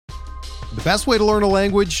The best way to learn a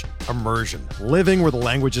language? Immersion. Living where the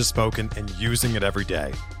language is spoken and using it every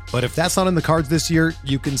day. But if that's not in the cards this year,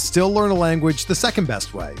 you can still learn a language the second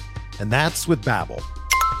best way, and that's with Babbel.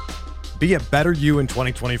 Be a better you in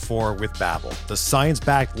 2024 with Babbel, the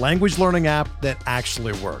science-backed language learning app that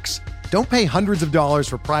actually works. Don't pay hundreds of dollars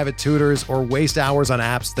for private tutors or waste hours on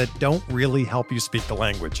apps that don't really help you speak the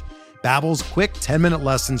language. Babbel's quick 10-minute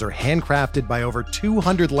lessons are handcrafted by over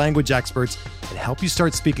 200 language experts and help you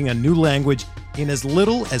start speaking a new language in as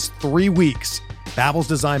little as 3 weeks. Babbel's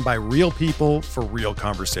designed by real people for real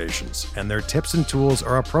conversations, and their tips and tools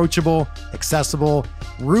are approachable, accessible,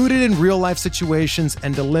 rooted in real-life situations,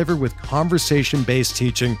 and delivered with conversation-based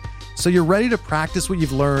teaching, so you're ready to practice what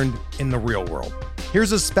you've learned in the real world.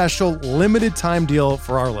 Here's a special limited-time deal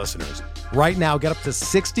for our listeners. Right now, get up to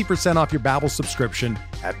 60% off your Babbel subscription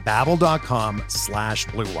at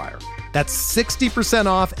babbel.com/Blue Wire. That's 60%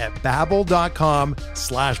 off at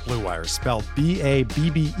babbel.com/Blue Wire, spelled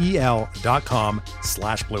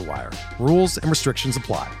BABBEL.com/Blue Wire. Rules and restrictions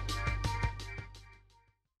apply.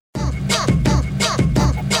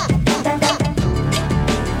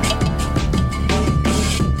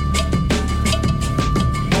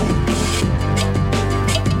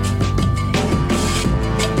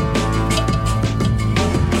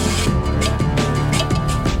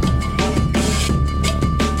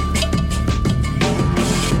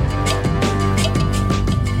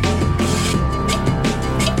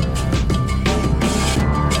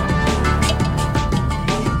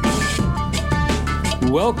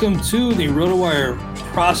 Welcome to the RotoWire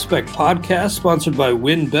Prospect Podcast, sponsored by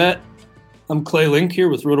WynnBET. I'm Clay Link here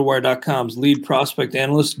with RotoWire.com's lead prospect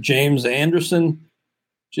analyst, James Anderson.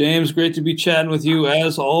 James, great to be chatting with you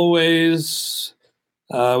as always.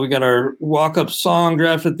 We got our walk-up song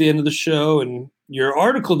draft at the end of the show, and your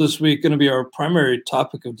article this week going to be our primary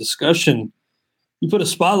topic of discussion. You put a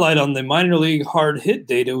spotlight on the minor league hard hit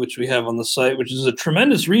data, which we have on the site, which is a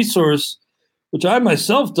tremendous resource, which I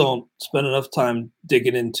myself don't spend enough time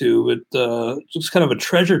digging into. But just kind of a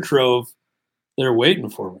treasure trove they're waiting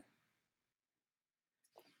for me.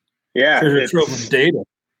 Yeah. Treasure trove of data.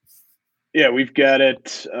 Yeah, we've got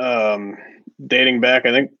it dating back,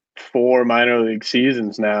 I think, 4 minor league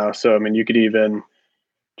seasons now. So, I mean, you could even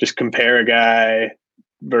just compare a guy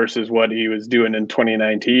versus what he was doing in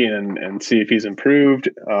 2019 and see if he's improved.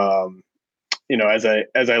 As I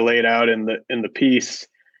laid out in the piece,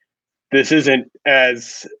 this isn't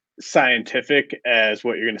as scientific as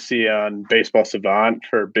what you're going to see on Baseball Savant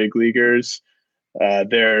for big leaguers.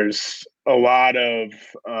 There's a lot of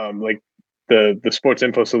like the Sports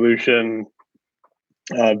Info Solution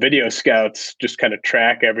video scouts just kind of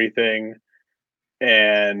track everything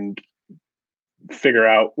and figure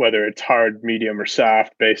out whether it's hard, medium, or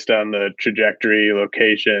soft based on the trajectory,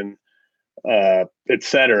 location,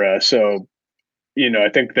 etc. So, I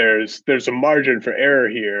think there's a margin for error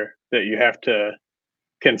here that you have to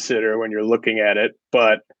consider when you're looking at it.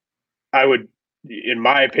 But I would, in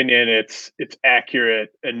my opinion, it's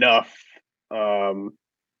accurate enough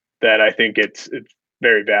that I think it's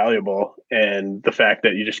very valuable. And the fact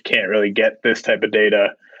that you just can't really get this type of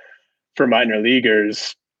data for minor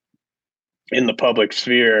leaguers in the public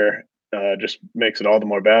sphere just makes it all the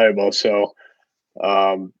more valuable. So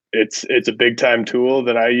it's a big time tool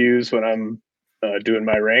that I use when I'm doing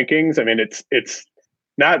my rankings. I mean, it's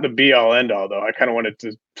not the be all end all, though. I kind of wanted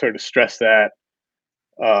to sort of stress that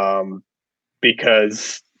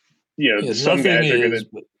because some guys are going to.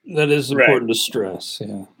 That is important to stress.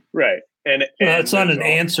 Yeah. Right. And it's not an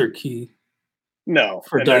answer key. No.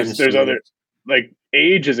 For there's other, like,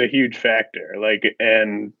 age is a huge factor. Like,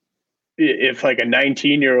 and if like a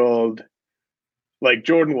 19-year-old, like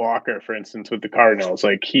Jordan Walker, for instance, with the Cardinals,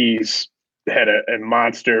 like he's had a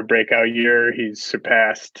monster breakout year. He's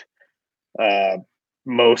surpassed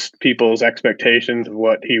most people's expectations of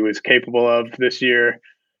what he was capable of this year.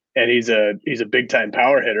 And he's a big time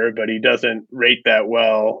power hitter, but he doesn't rate that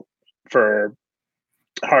well for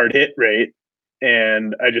hard hit rate.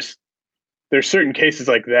 And there's certain cases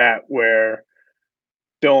like that where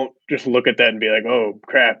don't just look at that and be like, oh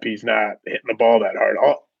crap, he's not hitting the ball that hard.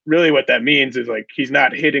 Really what that means is like, he's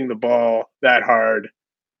not hitting the ball that hard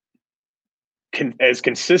as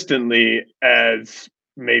consistently as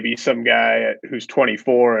maybe some guy who's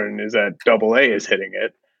 24 and is at AA is hitting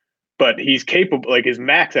it. But he's capable, like his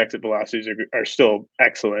max exit velocities are still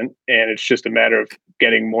excellent. And it's just a matter of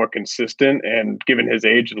getting more consistent. And given his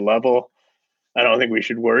age and level, I don't think we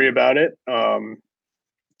should worry about it. And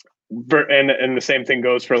the same thing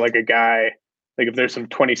goes for like a guy, like if there's some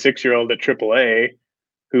 26-year-old at AAA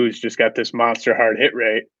who's just got this monster hard hit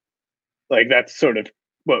rate, like that's sort of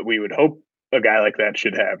what we would hope a guy like that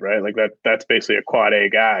should have, right? Like that's basically a quad A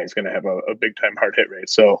guy. He's going to have a big time hard hit rate.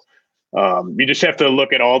 So you just have to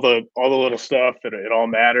look at all the little stuff that it all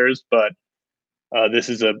matters, but this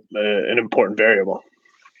is an important variable.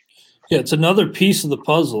 Yeah, it's another piece of the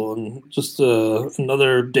puzzle and just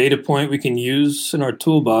another data point we can use in our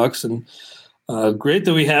toolbox. And great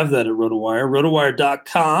that we have that at RotoWire.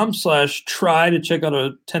 RotoWire.com/try to check out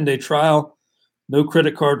a 10-day trial. No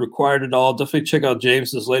credit card required at all. Definitely check out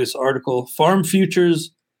James's latest article, Farm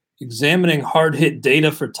Futures, Examining Hard Hit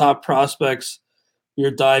Data for Top Prospects.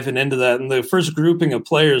 You're diving into that. And the first grouping of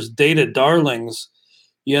players, data darlings,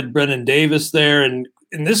 you had Brennan Davis there. And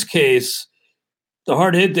in this case, the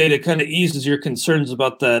hard hit data kind of eases your concerns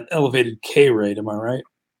about that elevated K rate. Am I right?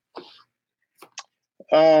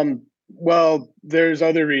 Well, there's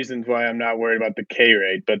other reasons why I'm not worried about the K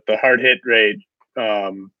rate, but the hard hit rate,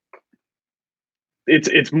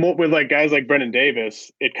 it's more with like guys like Brennan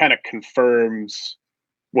Davis. It kind of confirms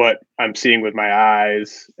what I'm seeing with my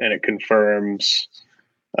eyes, and it confirms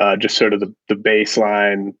just sort of the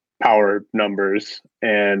baseline power numbers.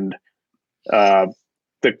 And the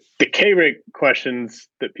K rate questions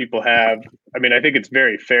that people have, I mean, I think it's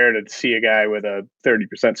very fair to see a guy with a 30%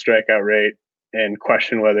 strikeout rate and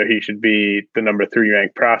question whether he should be the number 3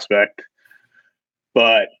 ranked prospect.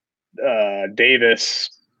 But Davis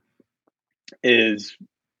is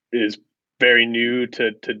very new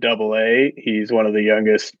to Double A. He's one of the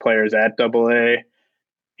youngest players at Double A.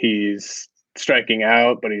 He's striking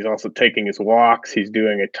out, but he's also taking his walks. He's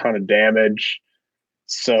doing a ton of damage.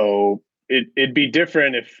 So it'd be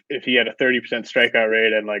different if he had a 30% strikeout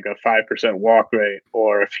rate and like a 5% walk rate,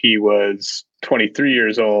 or if he was 23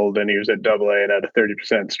 years old and he was at Double A and had a 30%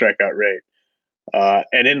 strikeout rate.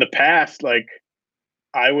 And in the past, like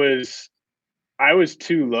I was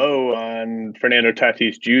too low on Fernando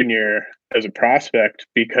Tatis Jr. as a prospect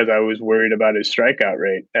because I was worried about his strikeout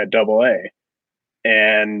rate at Double A.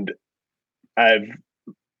 And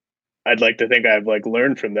I'd like to think I've like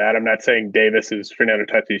learned from that. I'm not saying Davis is Fernando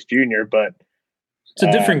Tatis Jr., but it's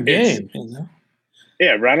a different game.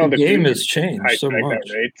 Yeah, Ronald the game has changed high so much.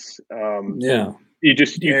 Rates. You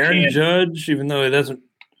Aaron Judge, even though it hasn't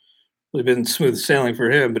really been smooth sailing for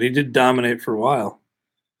him, but he did dominate for a while,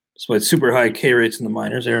 despite super high K rates in the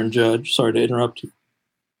minors. Aaron Judge, sorry to interrupt you.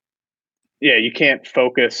 Yeah, you can't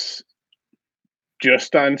focus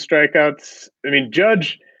just on strikeouts. I mean,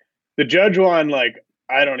 the Judge one, like,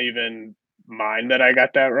 I don't even mind that I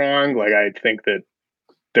got that wrong. Like, I think that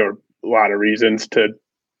there were a lot of reasons to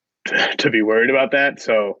be worried about that.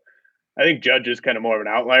 So I think Judge is kind of more of an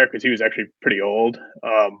outlier because he was actually pretty old.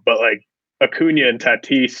 But like Acuna and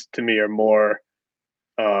Tatis to me are more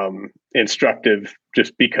instructive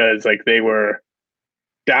just because like they were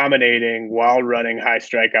dominating while running high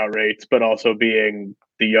strikeout rates, but also being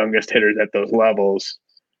the youngest hitters at those levels.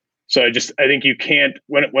 So I think you can't,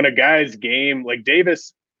 when a guy's game, like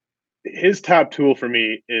Davis, his top tool for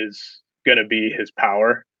me is going to be his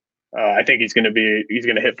power. I think he's going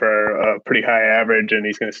to hit for a pretty high average and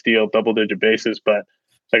he's going to steal double-digit bases. But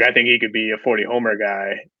like, I think he could be a 40 homer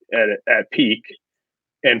guy at peak.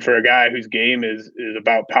 And for a guy whose game is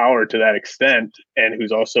about power to that extent, and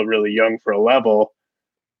who's also really young for a level,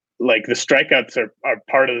 like the strikeouts are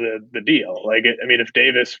part of the deal. Like, I mean, if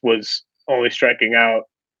Davis was only striking out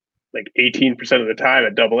like 18% of the time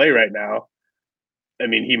at Double A right now, I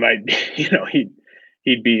mean, he might,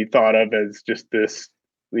 he'd be thought of as just this,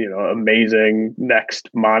 amazing next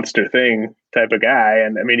monster thing type of guy.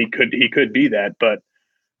 And I mean, he could be that, but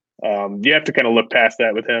you have to kind of look past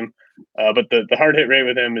that with him. But the hard hit rate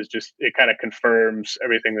with him is just, it kind of confirms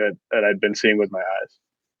everything that I've been seeing with my eyes.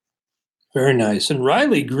 Very nice. And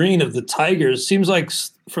Riley Green of the Tigers seems like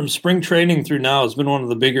from spring training through now has been one of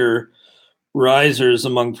the bigger risers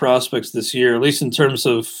among prospects this year, at least in terms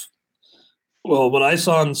of, what I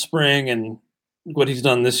saw in spring and what he's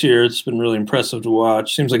done this year. It's been really impressive to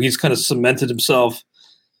watch. Seems like he's kind of cemented himself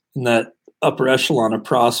in that upper echelon of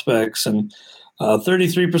prospects, and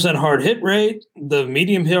 33% hard hit rate. The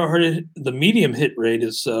medium hit rate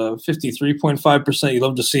is 53.5%. You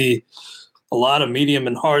love to see a lot of medium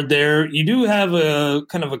and hard there. You do have a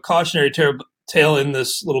kind of a cautionary tale in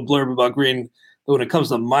this little blurb about Green when it comes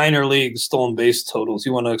to minor league stolen base totals.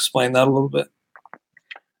 You want to explain that a little bit?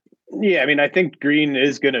 Yeah, I mean, I think Green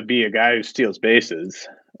is going to be a guy who steals bases,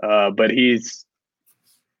 but he's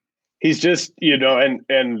just,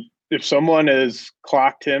 and if someone has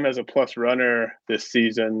clocked him as a plus runner this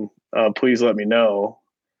season, please let me know.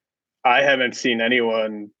 I haven't seen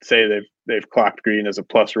anyone say they've clocked Green as a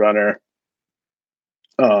plus runner.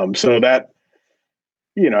 So that,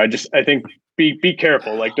 I think be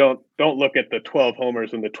careful. Like don't look at the 12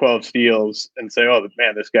 homers and the 12 steals and say, oh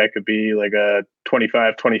man, this guy could be like a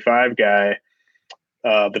 25-25 guy.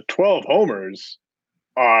 The 12 homers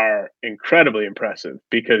are incredibly impressive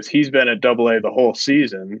because he's been at Double-A the whole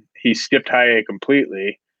season. He skipped High A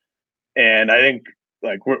completely, and I think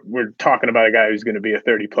like we're talking about a guy who's going to be a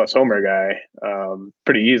 30+ homer guy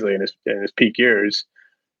pretty easily in his peak years.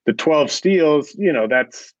 The 12 steals,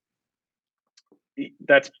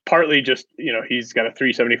 that's partly just, he's got a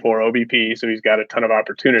 374 OBP, so he's got a ton of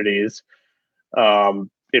opportunities.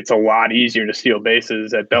 It's a lot easier to steal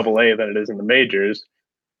bases at Double-A than it is in the majors.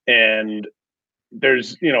 And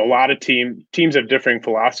there's, a lot of teams have differing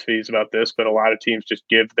philosophies about this, but a lot of teams just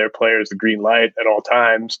give their players the green light at all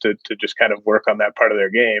times to just kind of work on that part of their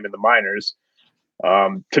game in the minors.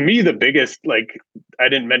 To me, the biggest, I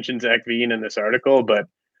didn't mention Zach Veen in this article, but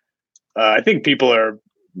I think people are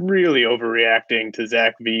really overreacting to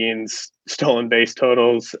Zach Veen's stolen base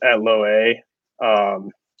totals at Low A.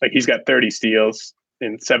 He's got 30 steals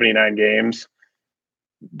in 79 games.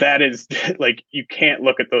 That is you can't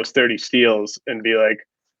look at those 30 steals and be like,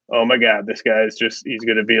 oh my God, this guy is he's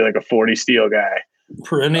going to be like a 40 steal guy.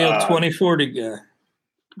 Perennial 20-40 guy.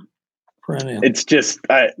 Perennial. It's just,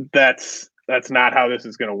 that's not how this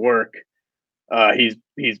is going to work. He's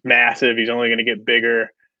massive. He's only going to get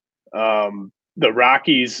bigger. The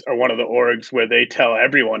Rockies are one of the orgs where they tell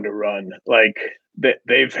everyone to run.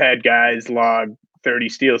 They've had guys log 30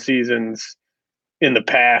 steal seasons in the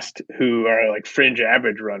past who are like fringe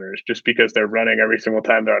average runners just because they're running every single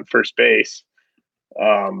time they're on first base.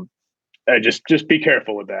 Just be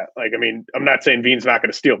careful with that. I'm not saying Veen's not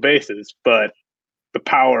going to steal bases, but the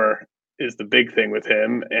power is the big thing with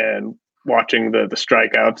him, and watching the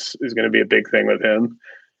strikeouts is going to be a big thing with him.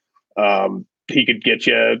 He could get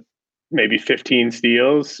you maybe 15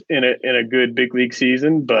 steals in a good big league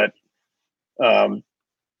season, but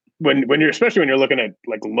especially when you're looking at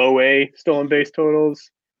Low A stolen base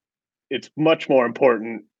totals, it's much more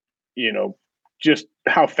important, just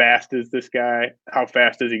how fast is this guy? How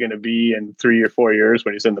fast is he going to be in 3 or 4 years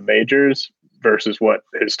when he's in the majors versus what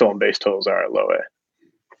his stolen base totals are at Low A.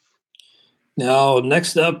 Now,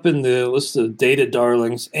 next up in the list of data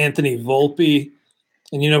darlings, Anthony Volpe.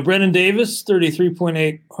 And, Brennan Davis,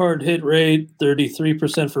 33.8 hard hit rate,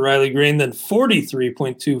 33% for Riley Green, then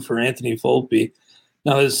 43.2 for Anthony Volpe.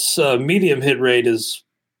 Now, his medium hit rate is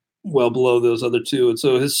well below those other two. And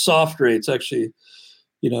so his soft rate's actually,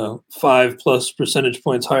 5+ percentage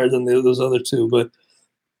points higher than those other two. But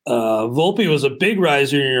Volpe was a big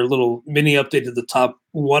riser in your little mini update to the top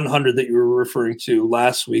 100 that you were referring to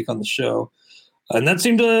last week on the show. And that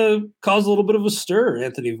seemed to cause a little bit of a stir,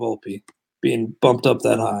 Anthony Volpe being bumped up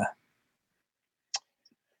that high.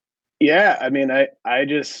 Yeah, I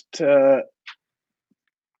just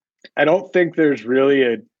I don't think there's really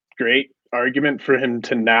a great argument for him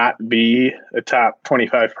to not be a top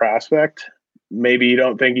 25 prospect. Maybe you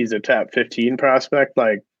don't think he's a top 15 prospect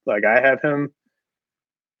like I have him.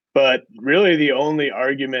 But really the only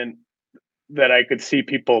argument that I could see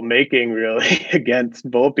people making really against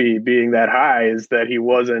Volpe being that high is that he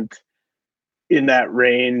wasn't in that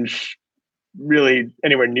range, really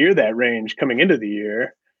anywhere near that range coming into the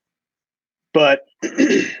year. But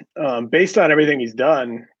based on everything he's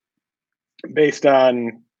done, based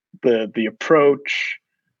on the approach,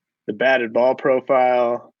 the batted ball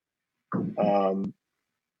profile, the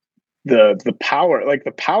power,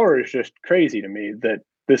 the power is just crazy to me. That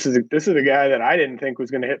this is a guy that I didn't think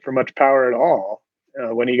was going to hit for much power at all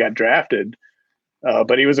when he got drafted.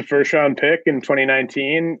 But he was a first round pick in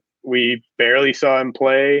 2019. We barely saw him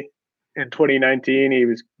play in 2019. He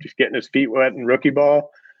was just getting his feet wet in rookie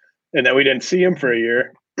ball. And then we didn't see him for a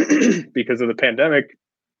year because of the pandemic.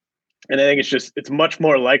 And I think it's much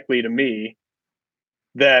more likely to me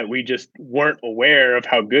that we just weren't aware of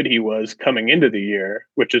how good he was coming into the year,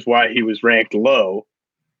 which is why he was ranked low,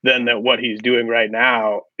 than that what he's doing right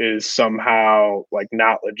now is somehow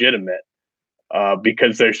not legitimate.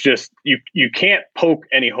 Because there's just, you can't poke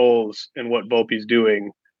any holes in what Volpe's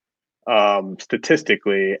doing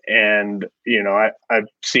statistically. And, I've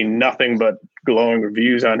seen nothing but glowing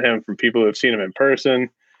reviews on him from people who have seen him in person.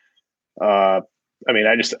 I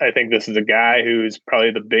think this is a guy who's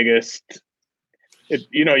probably the biggest,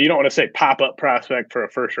 you don't want to say pop-up prospect for a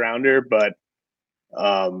first rounder, but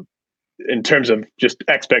in terms of just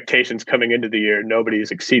expectations coming into the year,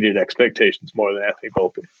 nobody's exceeded expectations more than Anthony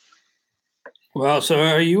Volpe. Wow. So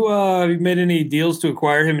are you, have you made any deals to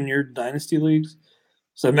acquire him in your dynasty leagues?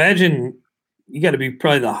 So imagine you got to be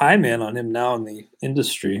probably the high man on him now in the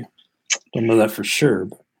industry. Don't know that for sure.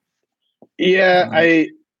 But, yeah,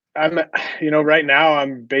 right now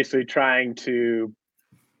I'm basically trying to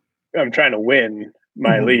win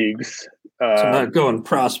my leagues. So not going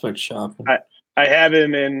prospect shopping. I have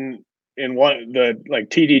him in one, the like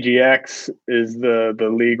TDGX is the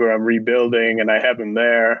league where I'm rebuilding, and I have him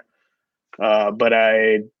there. But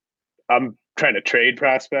I'm trying to trade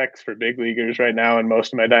prospects for big leaguers right now in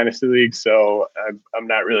most of my dynasty leagues, so I'm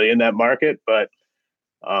not really in that market. But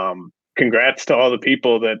congrats to all the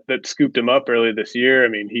people that scooped him up early this year. I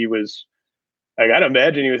mean, I got to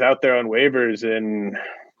imagine he was out there on waivers in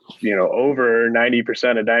over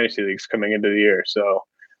 90% of dynasty leagues coming into the year. So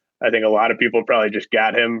I think a lot of people probably just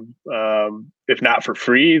got him, if not for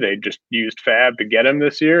free, they just used Fab to get him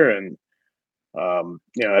this year. And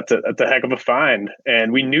that's a heck of a find.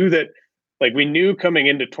 And we knew coming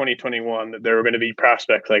into 2021 that there were going to be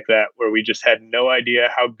prospects like that where we just had no idea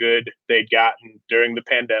how good they'd gotten during the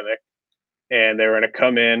pandemic, and they were going to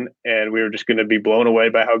come in and we were just going to be blown away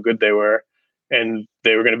by how good they were, and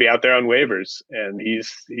they were going to be out there on waivers. And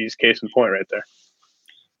he's case in point right there.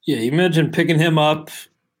 Yeah, you imagine picking him up,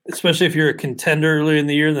 especially if you're a contender early in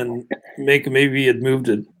the year, then maybe a move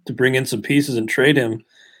to bring in some pieces and trade him.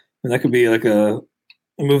 And that could be like a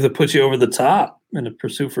move that puts you over the top in a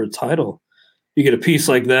pursuit for a title. You get a piece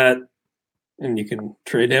like that, and you can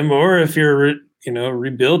trade him. Or if you're, a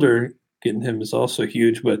rebuilder, getting him is also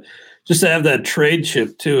huge. But just to have that trade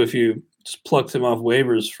chip too, if you just plucked him off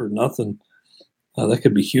waivers for nothing, that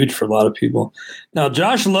could be huge for a lot of people. Now,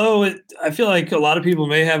 Josh Lowe, I feel like a lot of people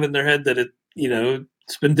may have in their head that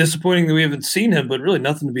it's been disappointing that we haven't seen him, but really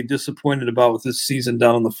nothing to be disappointed about with this season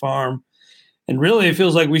down on the farm. And really, it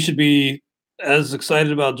feels like we should be as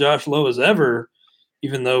excited about Josh Lowe as ever,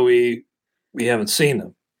 even though we haven't seen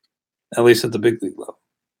him, at least at the big league level.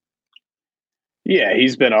 Yeah,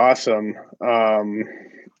 he's been awesome.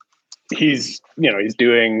 He's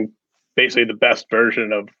doing basically the best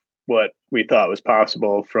version of what we thought was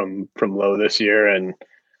possible from Lowe this year. And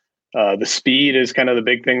the speed is kind of the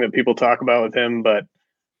big thing that people talk about with him, but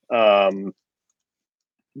the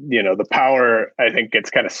power, I think, gets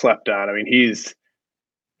kind of slept on. I mean, he's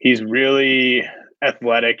really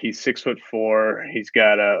athletic. He's 6'4". He's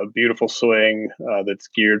got a beautiful swing that's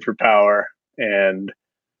geared for power. And,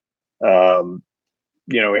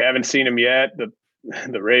 we haven't seen him yet.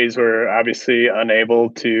 The Rays were obviously unable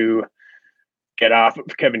to get off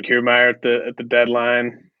of Kevin Kiermaier at the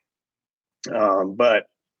deadline. But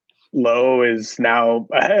Lowe is now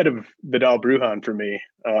ahead of Vidal Brujan for me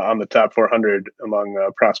on the top 400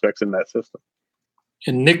 among prospects in that system.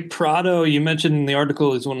 And Nick Pratto, you mentioned in the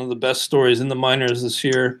article, is one of the best stories in the minors this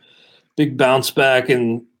year. Big bounce back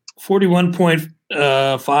and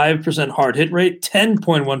 41.5% hard hit rate,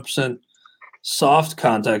 10.1% soft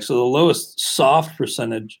contact. So the lowest soft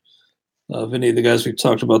percentage of any of the guys we've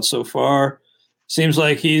talked about so far. Seems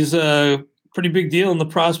like he's a pretty big deal in the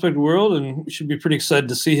prospect world, and we should be pretty excited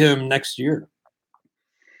to see him next year.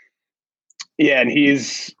 Yeah, and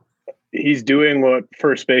he's doing what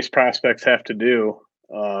first base prospects have to do.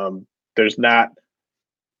 There's not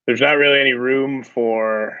really any room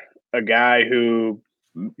for a guy who,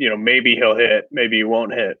 maybe he'll hit, maybe he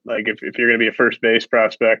won't hit. Like if you're going to be a first base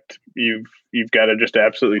prospect, you've got to just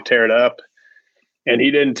absolutely tear it up. And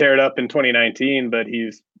he didn't tear it up in 2019, but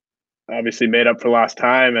he's obviously made up for lost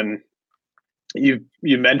time. And you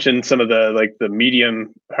mentioned some of the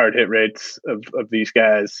medium hard hit rates of these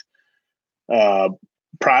guys.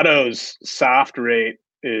 Prado's soft rate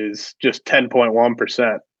is just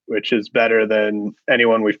 10.1%, which is better than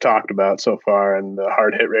anyone we've talked about so far. And the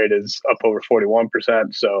hard hit rate is up over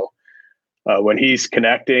 41%. So when he's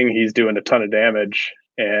connecting, he's doing a ton of damage.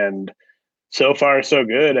 And so far, so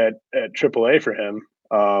good at AAA for him.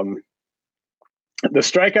 The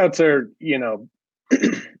strikeouts are,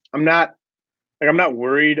 I'm not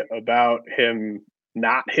worried about him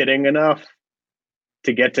not hitting enough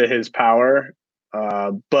to get to his power.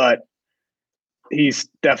 But he's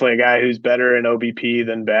definitely a guy who's better in OBP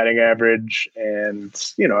than batting average. And,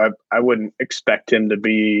 I wouldn't expect him to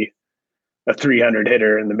be a 300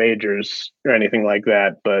 hitter in the majors or anything like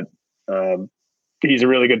that. But he's a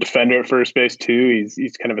really good defender at first base too.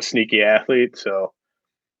 He's kind of a sneaky athlete. So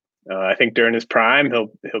I think during his prime,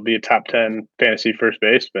 he'll be a top 10 fantasy first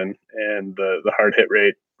baseman. And the hard hit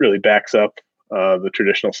rate really backs up the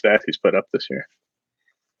traditional stats he's put up this year.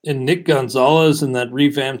 And Nick Gonzalez in that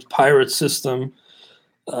revamped Pirate system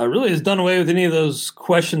really has done away with any of those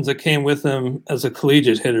questions that came with him as a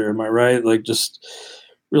collegiate hitter. Am I right? Like, just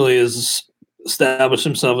really has established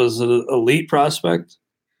himself as an elite prospect,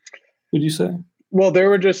 would you say? Well, there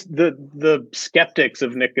were just the skeptics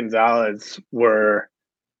of Nick Gonzalez were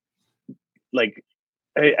like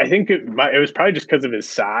I think it was probably just because of his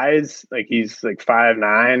size. Like he's like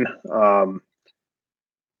 5'9".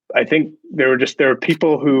 I think there were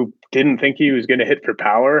people who didn't think he was going to hit for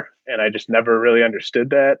power, and I just never really understood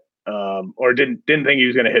that, or didn't think he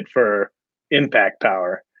was going to hit for impact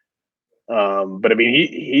power. But I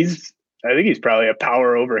mean, I think he's probably a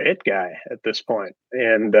power over hit guy at this point,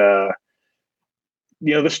 and the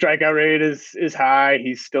strikeout rate is high.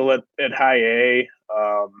 He's still at high A.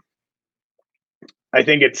 I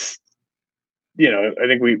think it's, I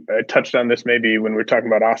think I touched on this maybe when we were talking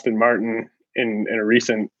about Austin Martin in a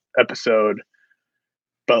recent episode,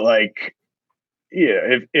 but like,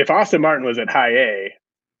 yeah, if Austin Martin was at high A,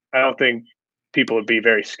 I don't think people would be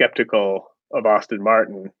very skeptical of Austin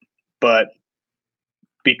Martin, but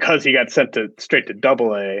because he got sent straight to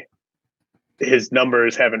Double A, his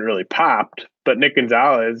numbers haven't really popped. But Nick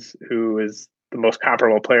Gonzalez, who is the most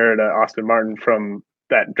comparable player to Austin Martin from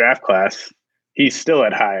that draft class, he's still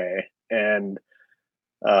at high A, and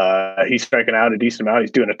he's striking out a decent amount.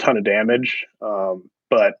 He's doing a ton of damage.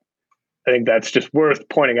 But I think that's just worth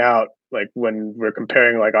pointing out, like when we're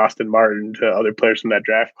comparing like Austin Martin to other players from that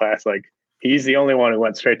draft class, like he's the only one who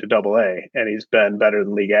went straight to Double A, and he's been better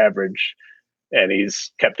than league average, and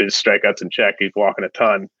he's kept his strikeouts in check. He's walking a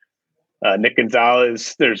ton. Nick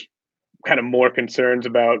Gonzalez, there's kind of more concerns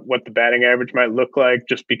about what the batting average might look like,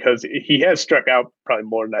 just because he has struck out probably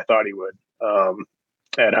more than I thought he would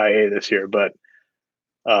at high A this year. But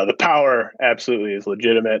the power absolutely is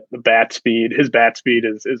legitimate. The bat speed, his bat speed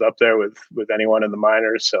is up there with anyone in the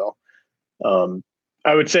minors. So I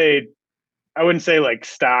wouldn't say like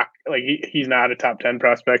stock, like he's not a top 10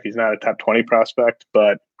 prospect. He's not a top 20 prospect,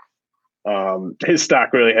 but his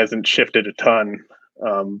stock really hasn't shifted a ton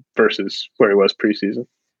versus where he was preseason.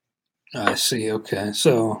 I see. Okay.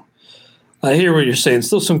 So I hear what you're saying.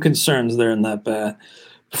 Still some concerns there in that bat.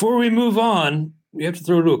 Before we move on, we have to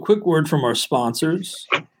throw to a quick word from our sponsors.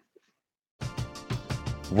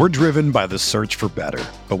 We're driven by the search for better.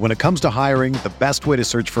 But when it comes to hiring, the best way to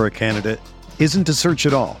search for a candidate isn't to search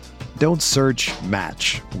at all. Don't search,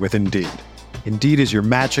 match with Indeed. Indeed is your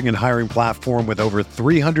matching and hiring platform with over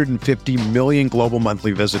 350 million global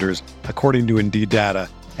monthly visitors, according to Indeed data,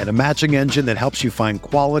 and a matching engine that helps you find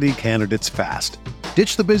quality candidates fast.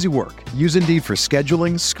 Ditch the busy work. Use Indeed for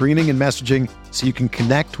scheduling, screening, and messaging so you can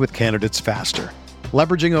connect with candidates faster.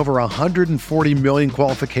 Leveraging over 140 million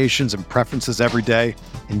qualifications and preferences every day,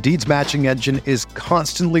 Indeed's matching engine is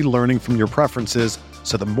constantly learning from your preferences,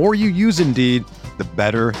 so the more you use Indeed, the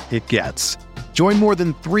better it gets. Join more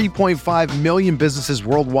than 3.5 million businesses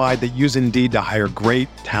worldwide that use Indeed to hire great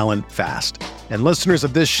talent fast. And listeners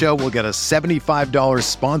of this show will get a $75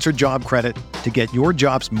 sponsored job credit to get your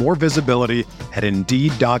jobs more visibility at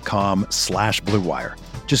Indeed.com/Blue Wire.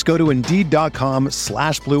 Just go to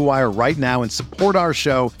Indeed.com/Blue Wire right now and support our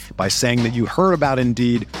show by saying that you heard about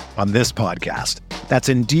Indeed on this podcast. That's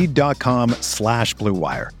Indeed.com/Blue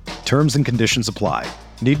Wire. Terms and conditions apply.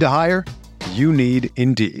 Need to hire? You need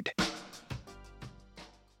Indeed.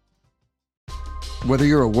 Whether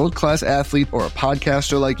you're a world-class athlete or a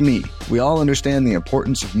podcaster like me, we all understand the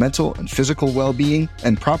importance of mental and physical well-being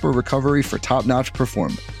and proper recovery for top-notch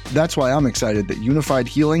performance. That's why I'm excited that Unified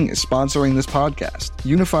Healing is sponsoring this podcast.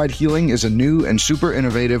 Unified Healing is a new and super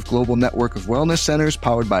innovative global network of wellness centers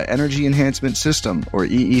powered by Energy Enhancement System, or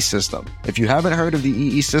EE System. If you haven't heard of the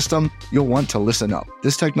EE System, you'll want to listen up.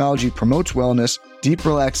 This technology promotes wellness, deep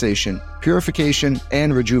relaxation, purification,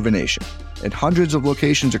 and rejuvenation. In hundreds of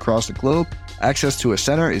locations across the globe, access to a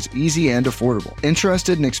center is easy and affordable.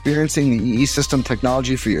 Interested in experiencing the EE System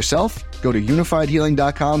technology for yourself? Go to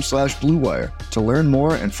unifiedhealing.com/Blue Wire to learn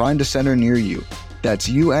more and find a center near you. That's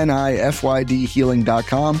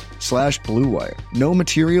UNIFYDhealing.com/Blue Wire. No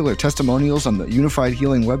material or testimonials on the Unified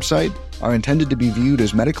Healing website are intended to be viewed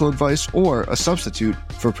as medical advice or a substitute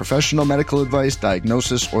for professional medical advice,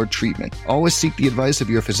 diagnosis, or treatment. Always seek the advice of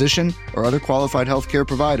your physician or other qualified healthcare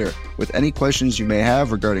provider with any questions you may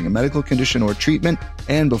have regarding a medical condition or treatment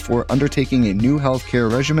and before undertaking a new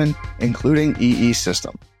healthcare regimen, including EE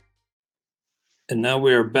System. And now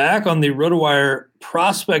we are back on the RotoWire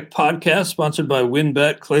Prospect Podcast, sponsored by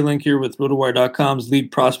WinBet. Clay Link here with RotoWire.com's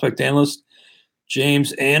lead prospect analyst,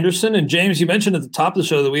 James Anderson. And James, you mentioned at the top of the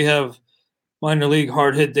show that we have minor league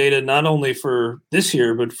hard hit data not only for this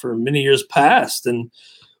year, but for many years past. And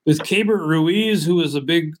with Keibert Ruiz, who was a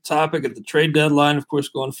big topic at the trade deadline, of course,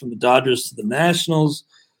 going from the Dodgers to the Nationals,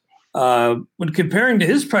 when comparing to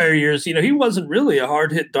his prior years, he wasn't really a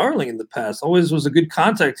hard hit darling in the past. Always was a good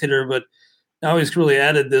contact hitter, but now he's really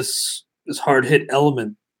added this hard hit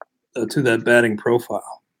element to that batting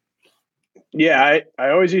profile. Yeah, I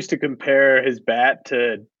always used to compare his bat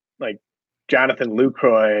to like Jonathan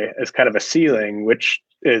Lucroy as kind of a ceiling, which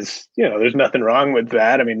is, there's nothing wrong with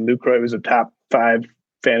that. I mean, Lucroy was a top 5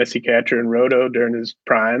 fantasy catcher in Roto during his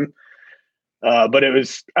prime. But it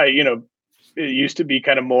was, it used to be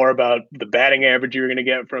kind of more about the batting average you were going to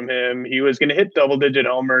get from him. He was going to hit double-digit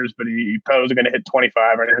homers, but he probably wasn't going to hit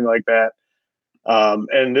 25 or anything like that.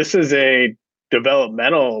 And this is a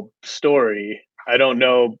developmental story. I don't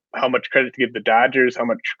know how much credit to give the Dodgers, how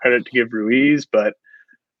much credit to give Ruiz, but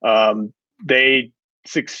they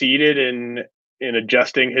succeeded in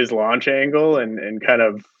adjusting his launch angle and kind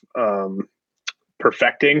of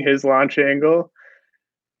perfecting his launch angle.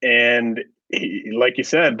 And he, like you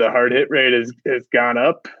said, the hard hit rate has gone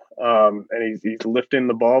up, and he's lifting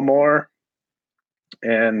the ball more,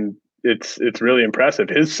 and it's really impressive.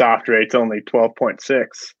 His soft rate's only 12.6,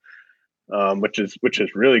 which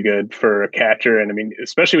is really good for a catcher. And I mean,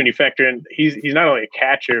 especially when you factor in he's not only a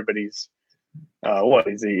catcher, but he's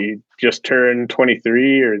is he just turned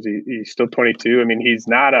 23 or is he's still 22? I mean, he's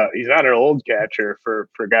not an old catcher for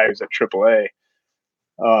a guy who's at AAA.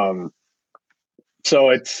 So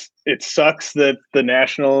it sucks that the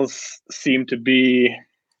Nationals seem to be,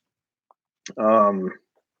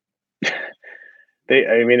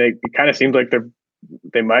 it kind of seems like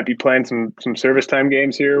they might be playing some service time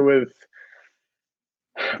games here with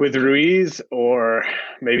Ruiz, or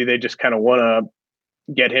maybe they just kind of want to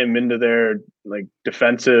get him into their like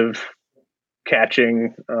defensive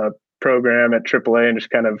catching program at AAA and just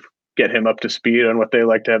kind of get him up to speed on what they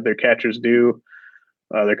like to have their catchers do.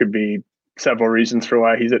 There could be several reasons for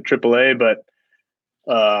why he's at AAA, but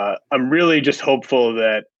I'm really just hopeful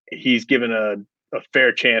that he's given a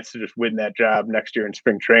fair chance to just win that job next year in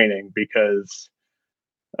spring training, because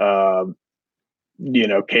Keibert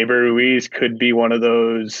Ruiz could be one of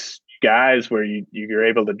those guys where you're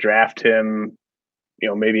able to draft him,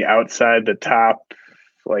 maybe outside the top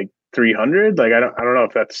like 300. Like I don't know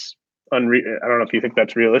if that's I don't know if you think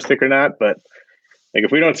that's realistic or not, but like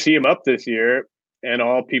if we don't see him up this year and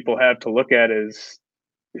all people have to look at is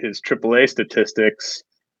his AAA statistics,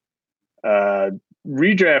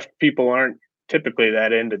 redraft people aren't typically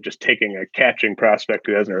that into just taking a catching prospect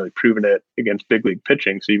who hasn't really proven it against big league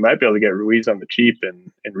pitching. So you might be able to get Ruiz on the cheap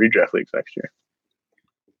in redraft leagues next year.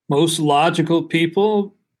 Most logical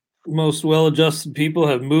people, most well-adjusted people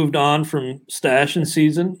have moved on from stashing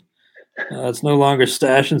season. It's no longer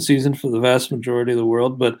stashing season for the vast majority of the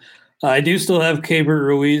world, but I do still have Keibert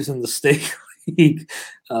Ruiz in the stake league.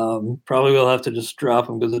 Probably will have to just drop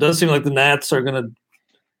him because it does seem like the Nats aren't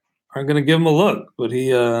gonna give him a look. But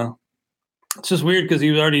he, it's just weird because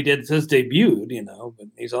he already did his debut, but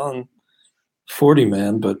he's on 40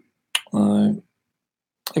 man. But I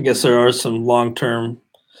guess there are some long-term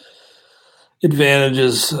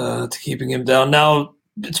advantages to keeping him down. Now,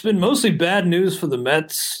 it's been mostly bad news for the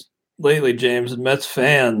Mets lately, James, and Mets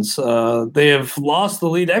fans. They have lost the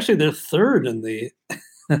lead. Actually, they're third in the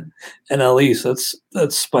NL East.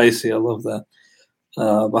 That's spicy. I love that.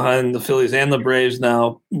 Behind the Phillies and the Braves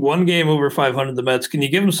now. One game over 500, the Mets. Can you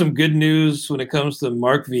give them some good news when it comes to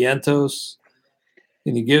Mark Vientos?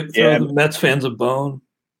 Can you throw the Mets fans a bone?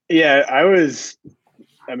 Yeah,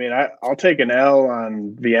 I'll take an L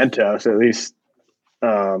on Vientos, at least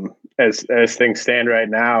as things stand right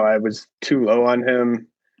now. I was too low on him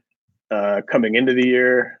coming into the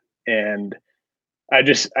year, and I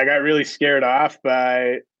got really scared off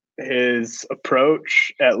by his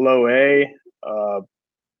approach at low A.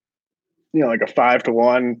 Like a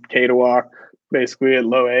 5-1 K to walk basically at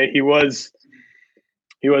low A. He was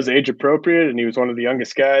age appropriate, and he was one of the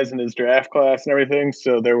youngest guys in his draft class and everything.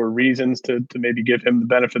 So there were reasons to maybe give him the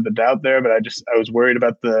benefit of the doubt there, but I was worried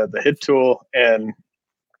about the hit tool, and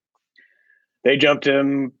they jumped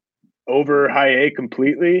him over high A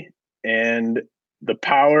completely. And the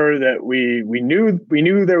power that we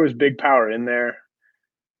knew there was big power in there.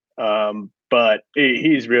 But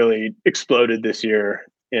he's really exploded this year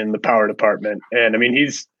in the power department. And I mean,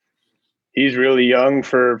 he's really young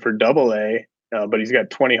for double A, but he's got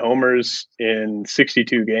 20 homers in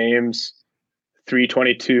 62 games,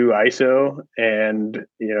 322 ISO. And,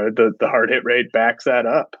 the hard hit rate backs that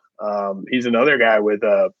up. He's another guy with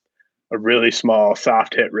a really small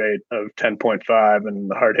soft hit rate of 10.5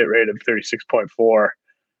 and the hard hit rate of 36.4.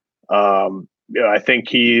 I think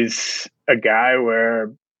he's a guy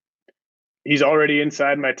where he's already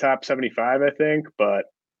inside my top 75, I think, but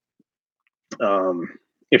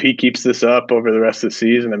if he keeps this up over the rest of the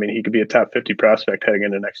season, I mean, he could be a top 50 prospect heading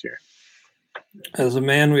into next year. As a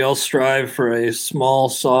man, we all strive for a small,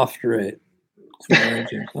 soft rate.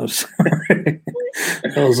 I'm sorry.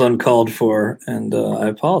 That was uncalled for, and I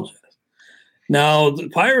apologize. Now, the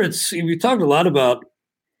Pirates, we talked a lot about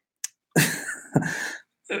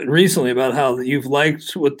recently about how you've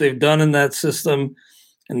liked what they've done in that system,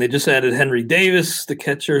 and they just added Henry Davis, the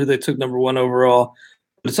catcher who they took number 1 overall.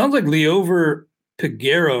 But it sounds like Liover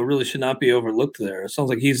Peguero really should not be overlooked there. It sounds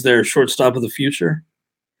like he's their shortstop of the future.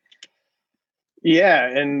 Yeah,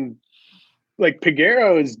 and like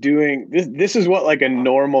Peguero is doing this. This is what like a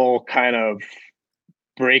normal kind of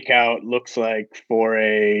breakout looks like for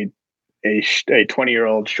a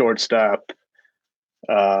 20-year-old shortstop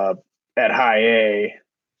at high A.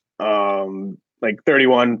 Like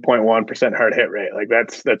 31.1% hard hit rate. Like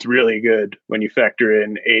that's really good when you factor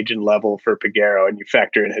in age and level for Peguero and you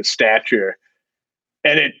factor in his stature.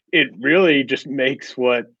 And it really just makes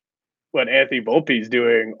what Anthony Volpe is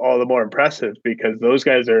doing all the more impressive, because those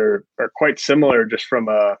guys are quite similar just from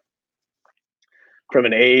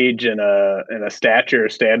an age and a stature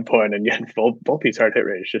standpoint, and yet Volpe's hard hit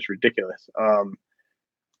rate is just ridiculous.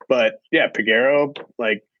 But yeah, Peguero,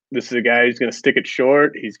 like, this is a guy who's going to stick it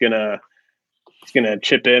short. He's gonna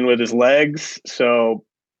chip in with his legs. So,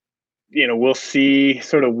 you know, we'll see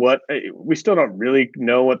sort of we still don't really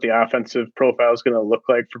know what the offensive profile is going to look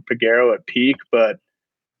like for Peguero at peak, but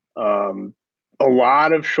a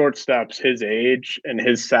lot of shortstops his age and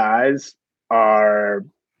his size are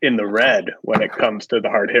in the red when it comes to the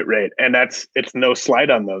hard hit rate. And it's no slight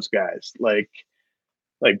on those guys. Like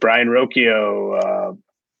Brian Rocchio,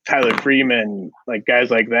 Tyler Freeman, like guys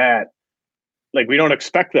like that. Like, we don't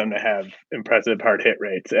expect them to have impressive hard hit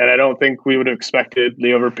rates. And I don't think we would have expected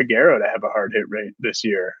Liover Peguero to have a hard hit rate this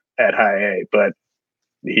year at high A, but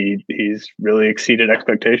he's really exceeded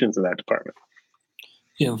expectations in that department.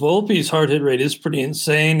 Yeah, Volpe's hard hit rate is pretty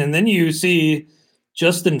insane. And then you see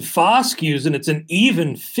Justin Foskew's, and it's an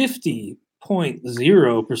even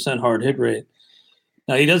 50.0% hard hit rate.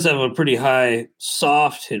 Now, he does have a pretty high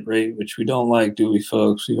soft hit rate, which we don't like, do we,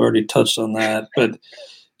 folks? We've already touched on that. But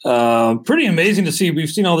pretty amazing to see. We've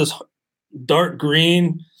seen all this dark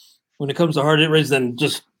green when it comes to hard hit rates, then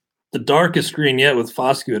just the darkest green yet with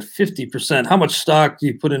Foskew at 50%. How much stock do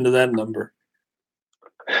you put into that number?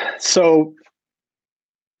 So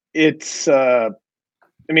it's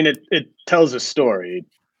it tells a story,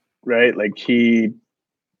 right? Like,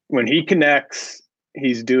 when he connects,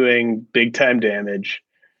 he's doing big time damage,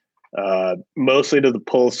 mostly to the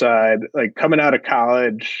pull side. Like, coming out of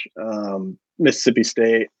college, Mississippi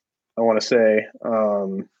State, I want to say,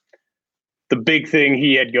 the big thing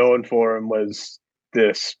he had going for him was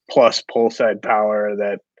this plus pull side power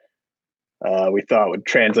that we thought would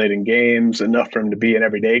translate in games enough for him to be an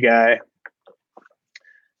everyday guy.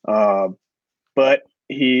 But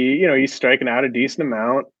he's striking out a decent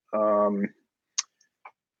amount.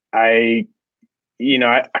 I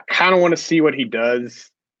kind of want to see what he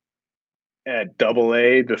does at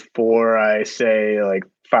Double-A before I say like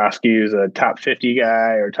Foskew's a top 50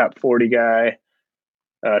 guy or top 40 guy,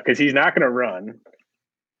 because he's not going to run,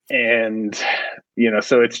 and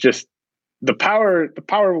so it's just the power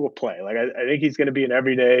will play. Like, I think he's going to be an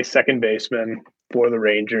everyday second baseman for the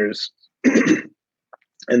Rangers.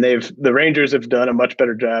 And the Rangers have done a much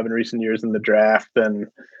better job in recent years in the draft than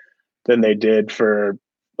they did for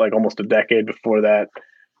like almost a decade before that.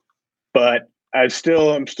 But I'm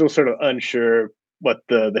still sort of unsure what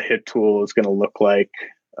the hit tool is going to look like.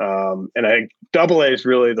 And I think Double-A is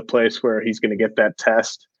really the place where he's going to get that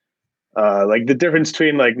test. Like, the difference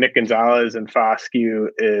between like Nick Gonzalez and Foskew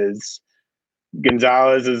is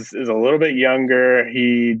Gonzalez is a little bit younger.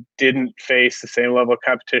 He didn't face the same level of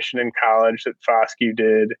competition in college that Foskew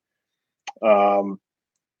did. I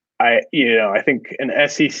think an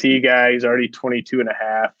SEC guy who's already 22 and a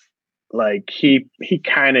half, like, he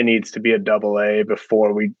kind of needs to be a Double-A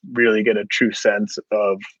before we really get a true sense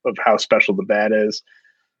of how special the bat is.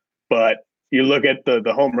 But you look at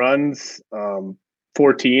the home runs,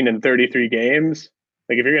 14 in 33 games.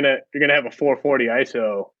 Like, if you're gonna have a 440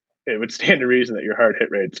 ISO, it would stand to reason that your hard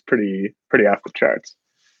hit rate's pretty off the charts.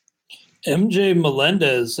 MJ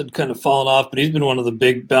Melendez had kind of fallen off, but he's been one of the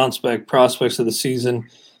big bounce back prospects of the season.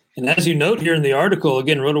 And as you note here in the article,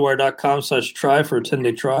 again, rotowire.com/try for a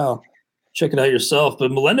 10-day trial. Check it out yourself.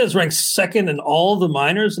 But Melendez ranks second in all the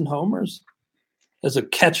minors and homers as a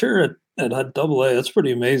catcher at Double-A. That's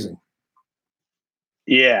pretty amazing.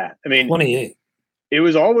 Yeah, I mean, 28. It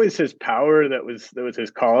was always his power that was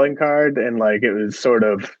his calling card, and like, it was sort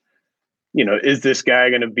of, is this guy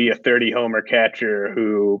going to be a 30 homer catcher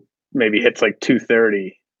who maybe hits like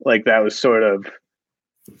 230? Like, that was sort of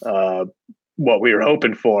what we were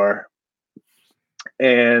hoping for.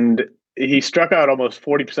 And he struck out almost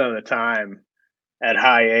 40% of the time at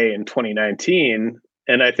high A in 2019.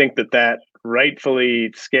 And I think that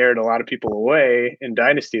rightfully scared a lot of people away in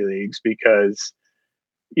dynasty leagues, because,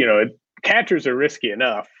 catchers are risky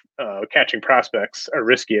enough. Catching prospects are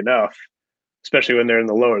risky enough, especially when they're in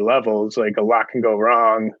the lower levels. Like, a lot can go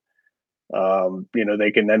wrong.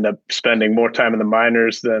 They can end up spending more time in the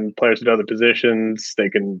minors than players at other positions. They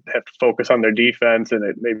can have to focus on their defense, and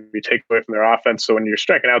it maybe take away from their offense. So when you're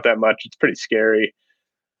striking out that much, it's pretty scary.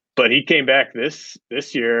 But he came back this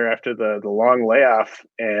year after the long layoff,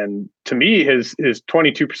 and to me, his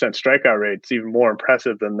 22% strikeout rate is even more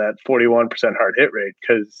impressive than that 41% hard hit rate,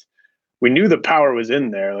 because we knew the power was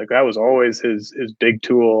in there. Like, that was always his big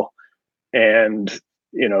tool. And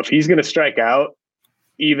if he's going to strike out,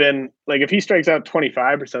 even like if he strikes out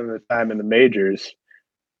 25% of the time in the majors,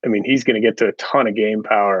 I mean, he's going to get to a ton of game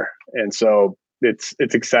power, and so it's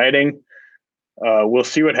exciting. We'll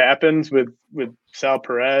see what happens with Sal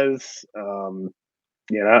Perez. I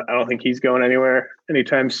don't think he's going anywhere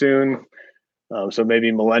anytime soon. So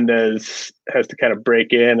maybe Melendez has to kind of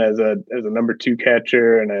break in as a number 2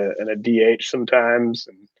 catcher and a DH sometimes.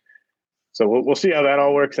 And so we'll see how that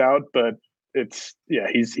all works out. But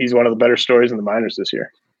he's one of the better stories in the minors this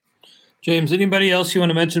year. James, anybody else you want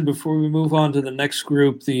to mention before we move on to the next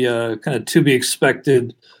group, the kind of to be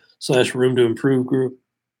expected / room to improve group?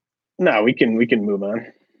 No, we can move on.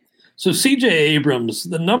 So CJ Abrams,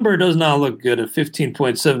 the number does not look good at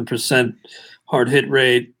 15.7% hard hit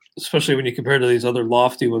rate, especially when you compare to these other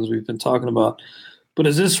lofty ones we've been talking about. But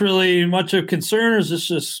is this really much of a concern, or is this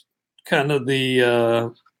just kind of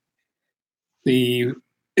the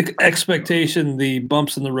expectation, the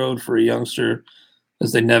bumps in the road for a youngster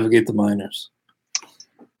as they navigate the minors?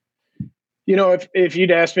 If you'd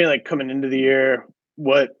asked me, like, coming into the year,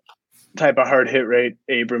 what type of hard hit rate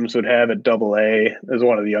Abrams would have at AA as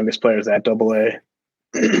one of the youngest players at AA,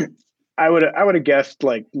 I would have guessed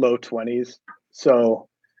like low 20s. So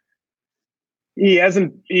he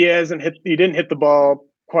didn't hit the ball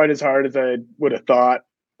quite as hard as I would have thought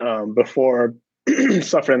before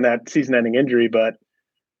suffering that season-ending injury, but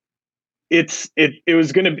it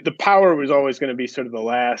was going to be, the power was always going to be sort of the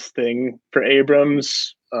last thing for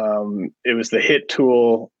Abrams. It was the hit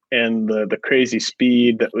tool and the crazy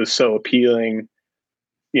speed that was so appealing,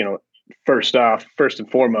 first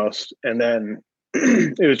and foremost. And then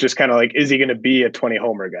it was just kind of like, is he going to be a 20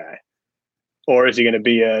 homer guy, or is he going to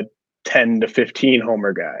be a 10 to 15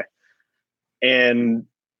 homer guy? And,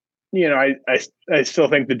 I still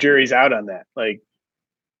think the jury's out on that. Like,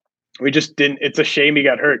 we just didn't, it's a shame he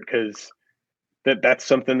got hurt, because that's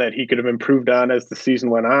something that he could have improved on as the season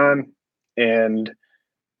went on. And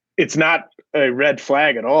it's not a red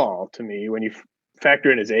flag at all to me when you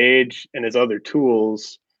factor in his age and his other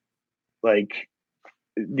tools. Like,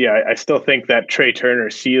 I still think that Trey Turner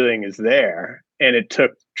ceiling is there, and it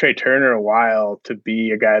took Trey Turner a while to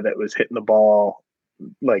be a guy that was hitting the ball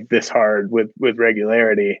like this hard with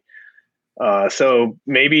regularity. So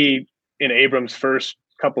maybe in Abrams' first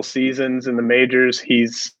couple seasons in the majors,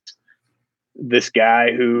 he's this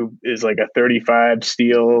guy who is like a 35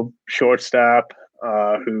 steal shortstop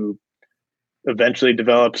who eventually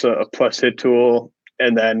develops a plus hit tool.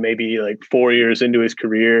 And then maybe like 4 years into his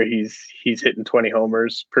career, he's hitting 20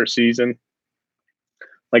 homers per season.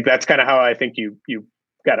 Like, that's kind of how I think you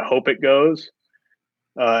got to hope it goes.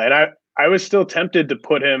 And I was still tempted to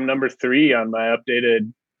put him number 3 on my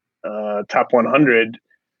updated top 100.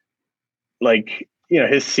 Like,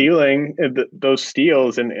 his ceiling, those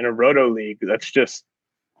steals in a roto league, it's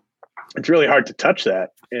really hard to touch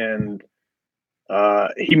that. And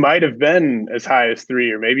he might have been as high as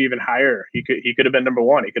 3, or maybe even higher. He could have been number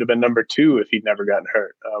 1. He could have been number 2 if he'd never gotten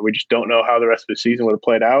hurt. We just don't know how the rest of the season would have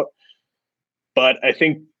played out. But I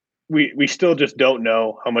think we still just don't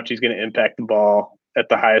know how much he's going to impact the ball at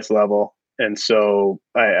the highest level. And so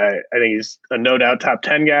I think he's a no doubt top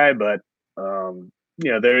 10 guy, but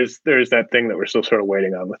there's that thing that we're still sort of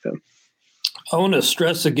waiting on with him. I want to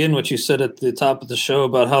stress again what you said at the top of the show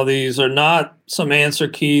about how these are not some answer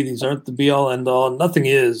key. These aren't the be all end all. Nothing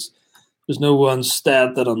is. There's no one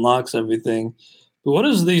stat that unlocks everything. But what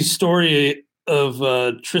does the story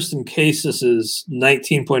of Tristan Casas's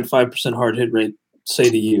 19.5% hard hit rate say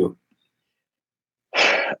to you?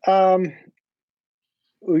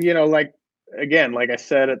 Like I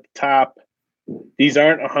said at the top, these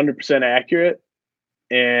aren't 100% accurate.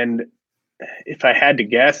 And if I had to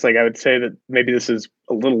guess, I would say that maybe this is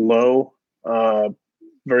a little low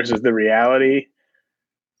versus the reality.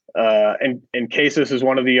 And Casas is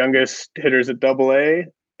one of the youngest hitters at AA.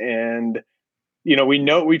 And,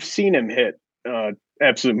 we've seen him hit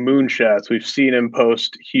absolute moonshots. We've seen him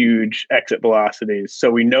post huge exit velocities.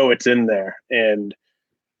 So we know it's in there. And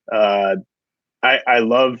I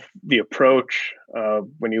love the approach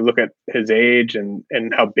when you look at his age and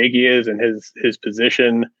how big he is and his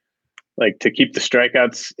position. Like, to keep the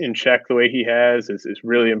strikeouts in check the way he has is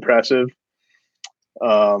really impressive.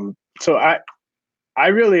 So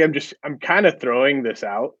I'm kind of throwing this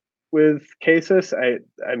out with Casas.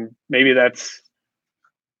 I'm maybe that's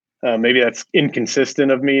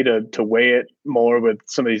inconsistent of me to weigh it more with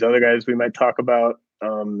some of these other guys we might talk about,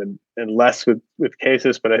 and less with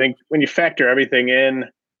Casas. But I think when you factor everything in,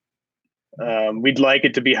 we'd like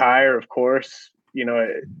it to be higher, of course.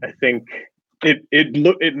 I think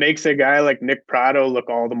it makes a guy like Nick Pratto look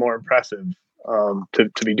all the more impressive, to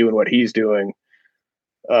be doing what he's doing.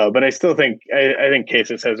 But I still think I think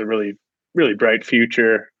Casas has a really, really bright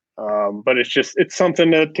future. But it's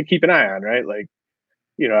something to keep an eye on, right? Like,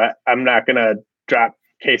 I'm not going to drop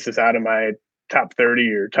Casas out of my top 30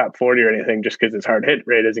 or top 40 or anything just because his hard hit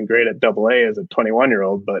rate isn't great at AA as a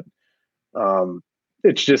 21-year-old. But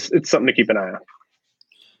it's something to keep an eye on.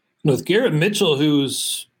 With Garrett Mitchell,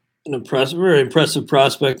 who's very impressive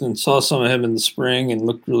prospect, and saw some of him in the spring and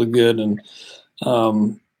looked really good. And,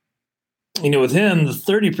 with him, the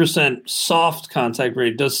 30% soft contact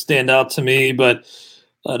rate does stand out to me, but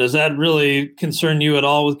does that really concern you at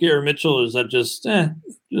all with Garrett Mitchell, or is that just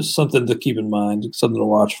something to keep in mind, something to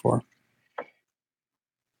watch for?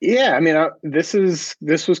 Yeah, I mean, this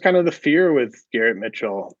was kind of the fear with Garrett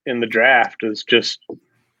Mitchell in the draft, is just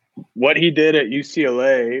what he did at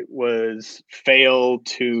UCLA was fail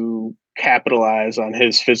to capitalize on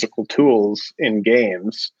his physical tools in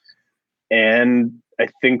games. And I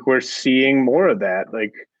think we're seeing more of that.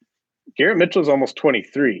 Like, Garrett Mitchell's almost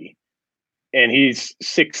 23 and he's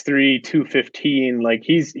 6'3", 215. Like,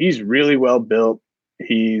 he's really well built.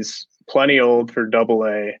 He's plenty old for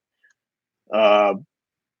AA.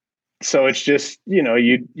 So it's just,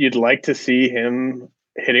 you'd like to see him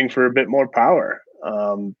hitting for a bit more power.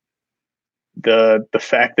 The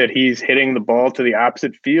fact that he's hitting the ball to the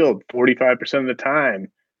opposite field 45% of the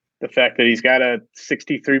time, the fact that he's got a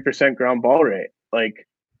 63% ground ball rate, like,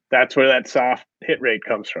 that's where that soft hit rate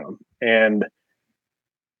comes from. And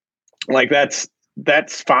like, that's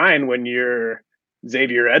fine when you're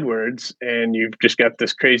Xavier Edwards and you've just got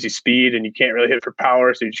this crazy speed and you can't really hit for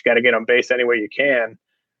power, so you just got to get on base any way you can.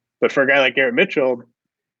 But for a guy like Garrett Mitchell,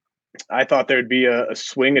 I thought there'd be a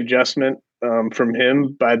swing adjustment from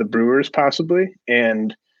him by the Brewers possibly.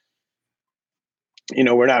 And,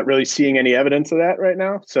 we're not really seeing any evidence of that right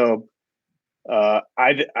now. So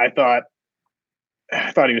I thought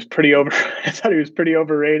he was pretty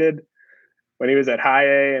overrated when he was at high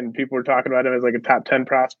A and people were talking about him as like a top 10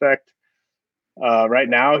 prospect. Right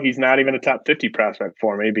now, he's not even a top 50 prospect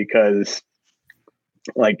for me, because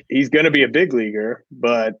like, he's going to be a big leaguer,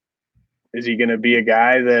 but is he going to be a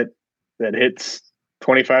guy that hits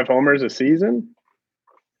 25 homers a season?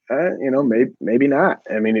 Maybe not.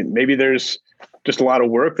 I mean, maybe there's just a lot of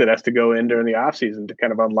work that has to go in during the offseason to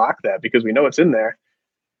kind of unlock that, because we know it's in there.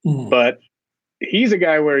 But he's a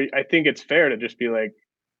guy where I think it's fair to just be like,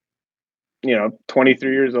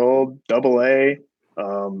 23 years old, AA.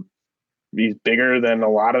 He's bigger than a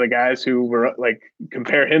lot of the guys who were like,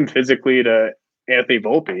 compare him physically to Anthony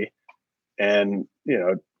Volpe. And,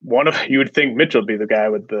 you would think Mitchell would be the guy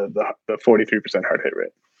with the 43% hard hit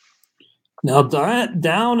rate. Now,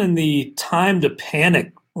 down in the time to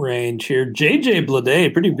panic range here, JJ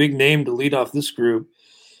Bleday, pretty big name to lead off this group.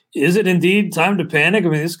 Is it indeed time to panic? I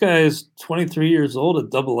mean, this guy is 23 years old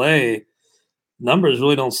at AA. Numbers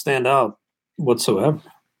really don't stand out whatsoever.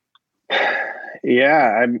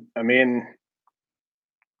 Yeah, I mean,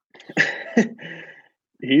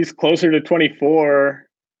 he's closer to 24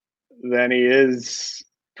 than he is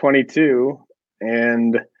 22,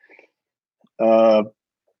 and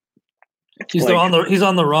he's on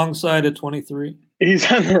the wrong side of 23.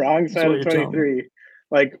 He's on the wrong side of 23.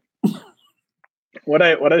 Like, what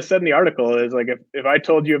I said in the article is, like, if I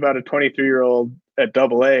told you about a 23-year-old at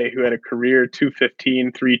AA who had a career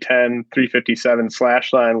 215, 310, 357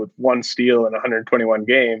 slash line with 1 steal in 121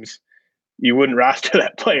 games, you wouldn't roster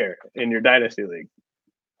that player in your dynasty league.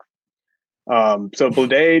 So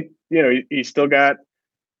Bleday, he's still got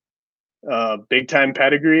big time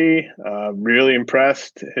pedigree. Really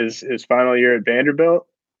impressed his final year at Vanderbilt.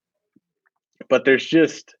 But there's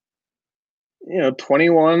just,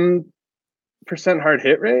 21% hard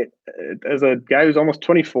hit rate as a guy who's almost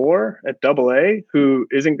 24 at AA who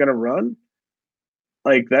isn't going to run.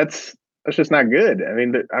 Like, that's just not good. I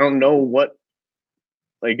mean, I don't know what,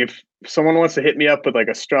 like, if someone wants to hit me up with like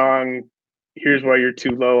a strong, here's why you're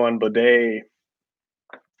too low on Bleday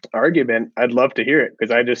argument, I'd love to hear it,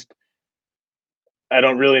 because I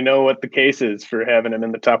don't really know what the case is for having him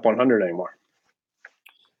in the top 100 anymore.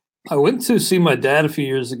 I went to see my dad a few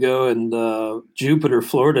years ago in Jupiter,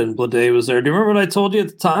 Florida, and Bleday was there. Do you remember what I told you at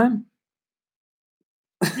the time?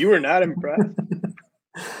 You were not impressed?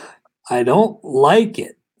 I don't like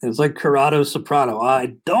it. It's like Corrado Soprano.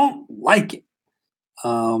 I don't like it.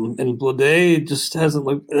 And Blade just hasn't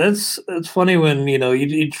looked. That's funny when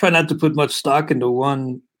you try not to put much stock into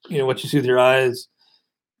one. What you see with your eyes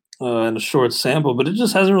in a short sample, but it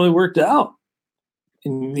just hasn't really worked out.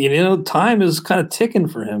 And time is kind of ticking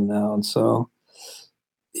for him now, and so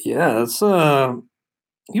yeah, that's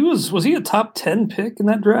was he a top 10 pick in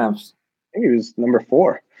that draft? I think he was number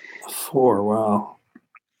 4. 4, wow.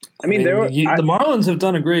 I mean the Marlins have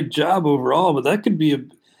done a great job overall, but that could be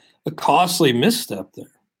a costly misstep there.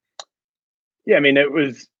 Yeah, I mean it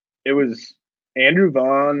was Andrew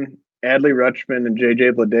Vaughn, Adley Rutschman, and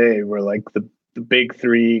JJ Bleday were like the big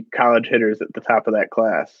 3 college hitters at the top of that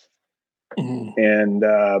class. Mm-hmm. And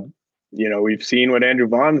we've seen what Andrew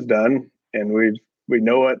Vaughn's done, and we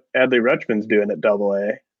know what Adley Rutschman's doing at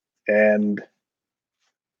AA. And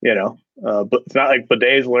but it's not like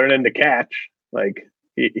Bleday's learning to catch. Like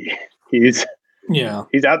he's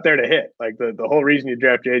out there to hit. Like the whole reason you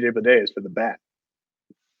draft JJ Bleday is for the bat.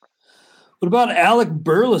 What about Alec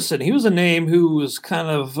Burleson? He was a name who was kind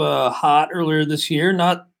of hot earlier this year,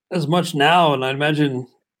 not as much now, and I imagine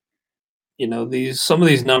some of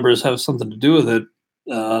these numbers have something to do with it.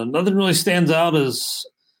 Nothing really stands out as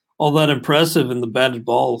all that impressive in the batted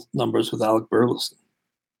ball numbers with Alec Burleson.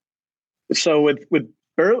 So with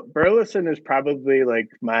Burleson is probably like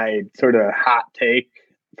my sort of hot take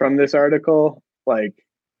from this article, like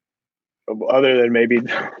other than maybe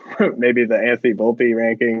the Anthony Volpe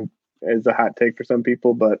ranking is a hot take for some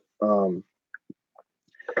people, but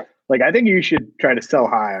I think you should try to sell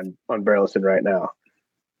high on Burleson right now,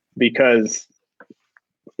 because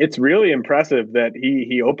it's really impressive that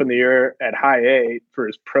he opened the year at high A for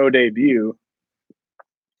his pro debut,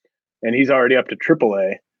 and he's already up to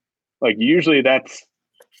AAA. Like usually that's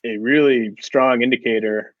a really strong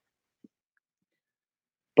indicator.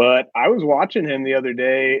 But I was watching him the other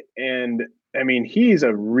day, and I mean, he's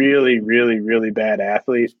a really, really, really bad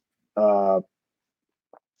athlete.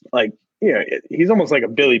 He's almost like a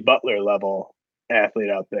Billy Butler level athlete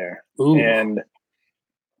out there. Ooh. And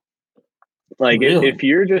really? if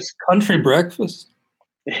you're just country breakfast.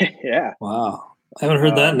 Yeah. Wow. I haven't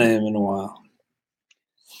heard that name in a while.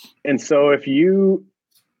 And so if you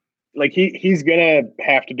he's going to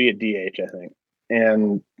have to be a DH, I think.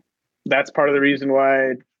 And that's part of the reason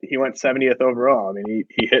why he went 70th overall. I mean,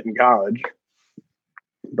 he hit in college,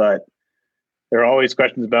 but there are always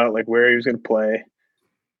questions about where he was going to play.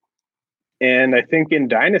 And I think in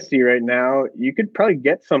Dynasty right now, you could probably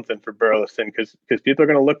get something for Burleson because people are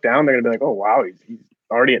going to look down. They're going to be like, oh, wow, he's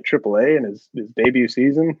already at AAA in his debut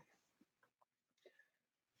season.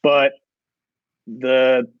 But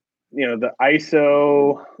the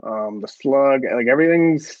ISO, the slug,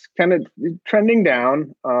 everything's kind of trending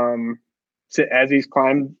down as he's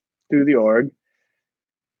climbed through the org.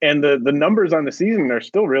 And the numbers on the season are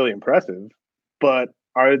still really impressive, but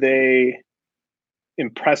are they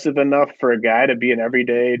impressive enough for a guy to be an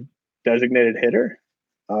everyday designated hitter?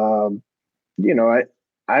 I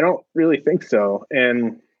don't really think so.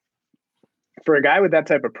 And for a guy with that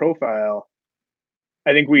type of profile,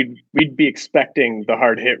 I think we'd be expecting the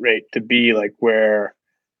hard hit rate to be where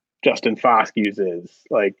Justin Foskey's is.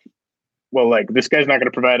 This guy's not going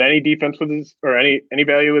to provide any defense with any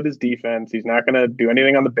value with his defense. He's not going to do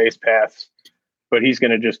anything on the base paths, but he's going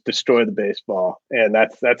to just destroy the baseball, and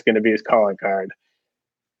that's going to be his calling card.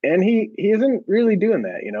 And he isn't really doing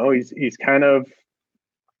that.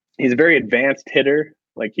 He's a very advanced hitter.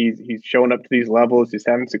 He's showing up to these levels. He's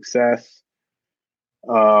having success.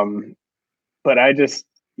 But I just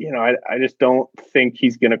don't think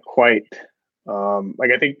he's going to quite.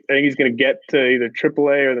 I think he's going to get to either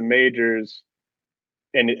AAA or the majors,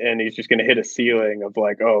 and he's just going to hit a ceiling of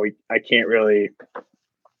I can't really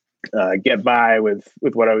get by with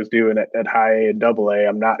what I was doing at high A and AA.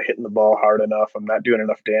 I'm not hitting the ball hard enough. I'm not doing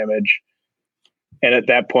enough damage. And at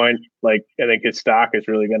that point, I think his stock is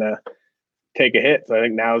really going to take a hit. So I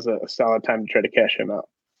think now's a solid time to try to cash him out.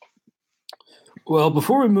 Well,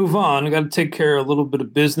 before we move on, I got to take care of a little bit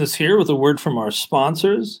of business here with a word from our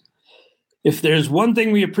sponsors. If there's one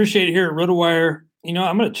thing we appreciate here at RotoWire,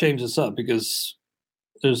 I'm going to change this up because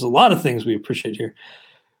there's a lot of things we appreciate here.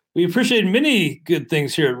 We appreciate many good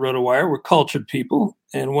things here at RotoWire. We're cultured people,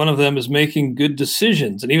 and one of them is making good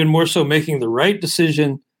decisions, and even more so making the right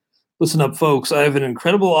decision. Listen up, folks. I have an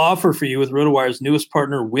incredible offer for you with RotoWire's newest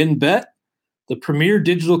partner, WynnBET, the premier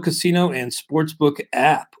digital casino and sportsbook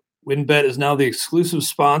app. WynnBET is now the exclusive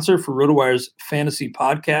sponsor for RotoWire's fantasy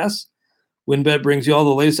podcasts. WynnBET brings you all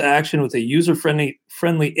the latest action with a user-friendly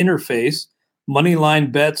interface money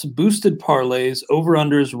line bets, boosted parlays,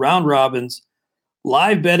 over-unders, round robins,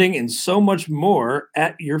 live betting, and so much more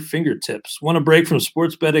at your fingertips. Want a break from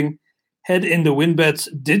sports betting? Head into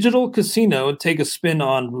WynnBET's digital casino and take a spin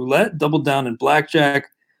on roulette, double down in blackjack,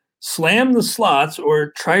 slam the slots,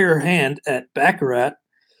 or try your hand at Baccarat.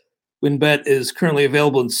 WynnBET is currently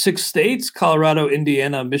available in 6 states: Colorado,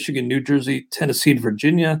 Indiana, Michigan, New Jersey, Tennessee, and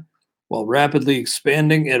Virginia. While rapidly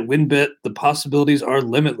expanding at WynnBET, the possibilities are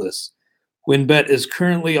limitless. WynnBET is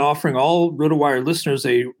currently offering all RotoWire listeners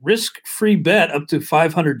a risk-free bet up to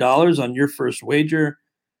 $500 on your first wager.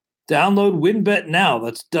 Download WynnBET now.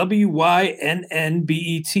 That's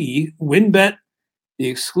WYNNBET. WynnBET, the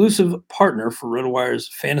exclusive partner for RotoWire's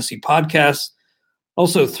fantasy podcast.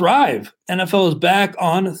 Also, Thrive. NFL is back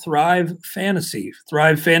on Thrive Fantasy.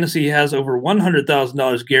 Thrive Fantasy has over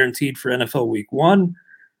 $100,000 guaranteed for NFL Week 1.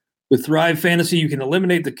 With Thrive Fantasy, you can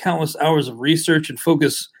eliminate the countless hours of research and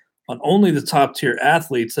focus on only the top-tier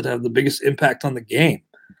athletes that have the biggest impact on the game.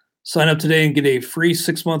 Sign up today and get a free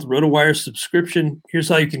 6-month RotoWire subscription. Here's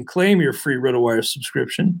how you can claim your free RotoWire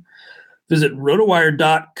subscription. Visit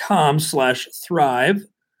rotowire.com/thrive.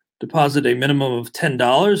 Deposit a minimum of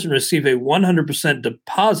 $10 and receive a 100%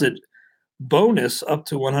 deposit bonus up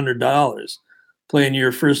to $100. Play in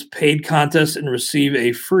your first paid contest and receive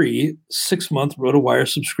a free 6-month RotoWire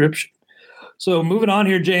subscription. So moving on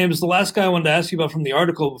here, James, the last guy I wanted to ask you about from the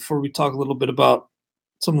article before we talk a little bit about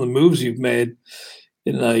some of the moves you've made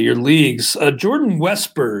in your leagues. Jordan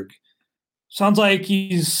Westburg. Sounds like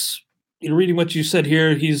he's, reading what you said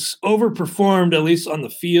here, he's overperformed, at least on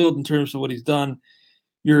the field, in terms of what he's done.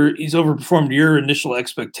 He's overperformed your initial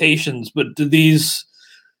expectations, but do these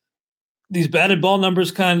batted ball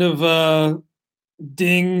numbers kind of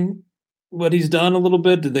ding what he's done a little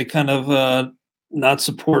bit? Did they kind of not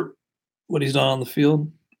support what he's done on the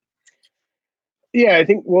field? Yeah, I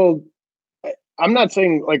think, well, I'm not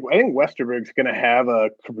saying, like, I think Westerberg's going to have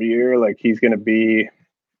a career, like he's going to be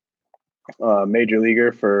a major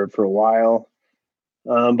leaguer for a while.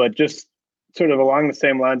 But just sort of along the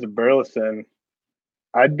same lines of Burleson,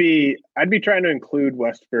 I'd be trying to include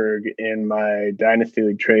Westberg in my Dynasty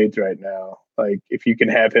League trades right now. Like, if you can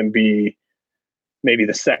have him be maybe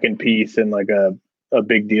the second piece in like a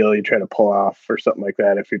big deal you try to pull off or something like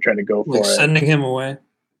that, if you're trying to go for like it. Sending him away.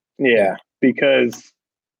 Yeah, because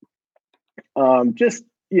just,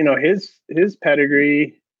 his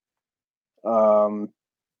pedigree, he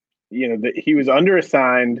was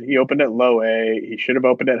underassigned. He opened at low A. He should have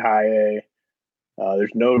opened at high A.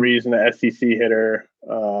 There's no reason an SEC hitter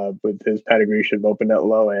with his pedigree should have opened at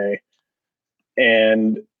low A.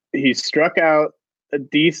 And he struck out a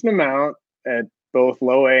decent amount at both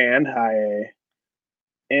low A and high A.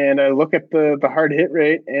 And I look at the hard hit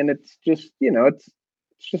rate, and it's just, it's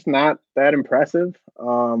just not that impressive.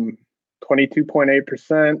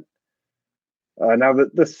 22.8%. Now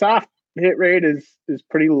the soft hit rate is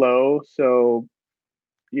pretty low. So,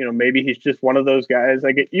 maybe he's just one of those guys.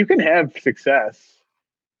 Like, you can have success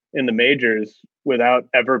in the majors without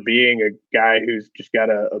ever being a guy who's just got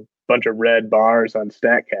a bunch of red bars on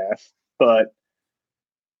StatCast. But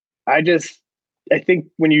I think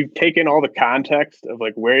when you take in all the context of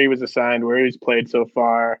like where he was assigned, where he's played so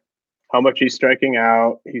far, how much he's striking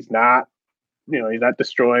out, he's not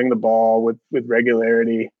destroying the ball with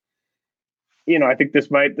regularity. I think this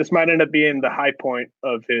might end up being the high point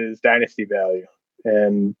of his dynasty value.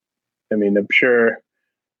 And I mean, I'm sure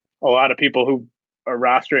a lot of people who are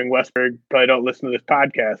rostering Westberg probably don't listen to this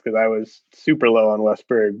podcast because I was super low on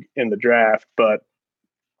Westberg in the draft. But,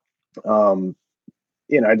 I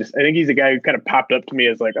think he's a guy who kind of popped up to me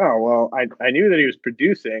as like, oh, well, I knew that he was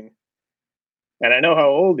producing, and I know how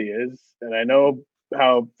old he is, and I know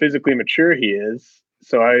how physically mature he is.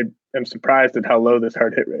 So I am surprised at how low this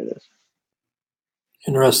hard hit rate is.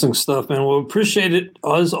 Interesting stuff, man. Well, appreciate it.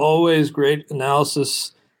 As always, great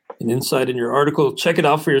analysis and insight in your article. Check it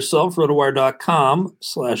out for yourself,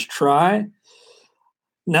 rotowire.com/try.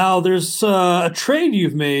 Now, there's a trade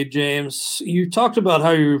you've made, James. You talked about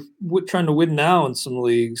how you're trying to win now in some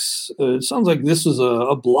leagues. It sounds like this was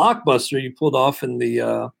a blockbuster you pulled off in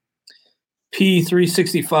the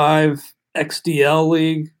P365 XDL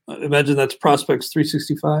League. I imagine that's Prospects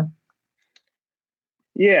 365.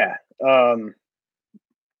 Yeah.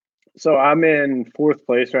 So I'm in 4th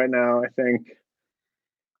place right now, I think.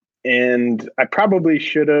 And I probably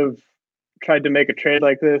should have tried to make a trade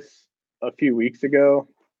like this a few weeks ago.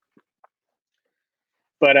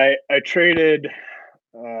 But I traded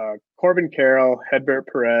Corbin Carroll, Hedbert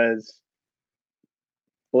Perez,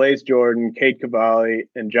 Blaze Jordan, Cade Cavalli,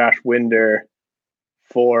 and Josh Winder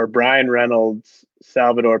for Brian Reynolds,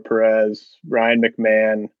 Salvador Perez, Ryan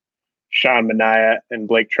McMahon, Sean Manaea and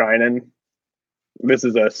Blake Trinan. This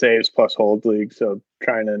is a saves plus hold league, so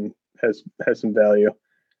Trinan has some value.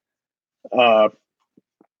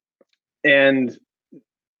 And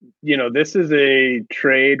this is a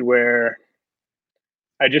trade where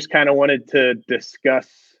I just kind of wanted to discuss,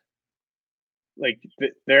 like,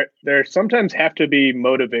 there sometimes have to be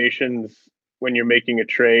motivations when you're making a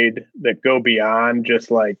trade that go beyond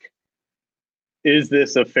just like, is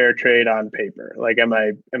this a fair trade on paper? Like, am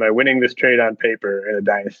I winning this trade on paper in a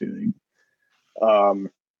dynasty league? I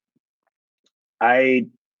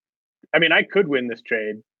mean, I could win this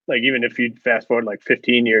trade. Like, even if you fast forward like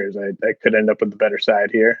 15 years, I could end up with the better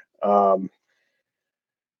side here. But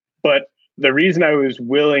the reason I was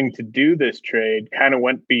willing to do this trade kind of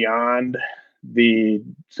went beyond the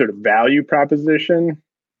sort of value proposition.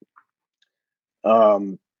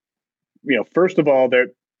 First of all,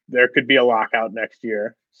 there could be a lockout next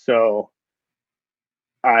year. So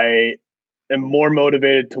I am more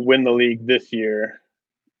motivated to win the league this year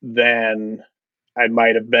than I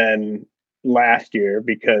might have been last year,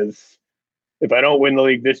 because if I don't win the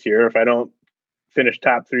league this year, if I don't finish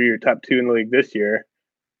top 3 or top 2 in the league this year,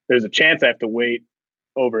 there's a chance I have to wait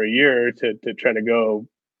over a year to try to go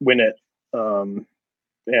win it. And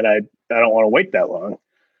I don't want to wait that long.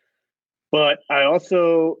 But I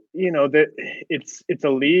also, that it's a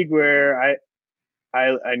league where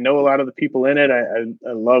I know a lot of the people in it. I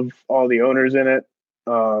love all the owners in it.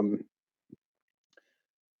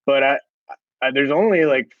 But there's only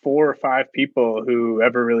like 4 or 5 people who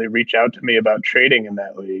ever really reach out to me about trading in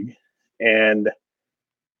that league. And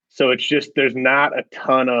so it's just, there's not a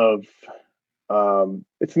ton of,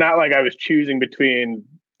 it's not like I was choosing between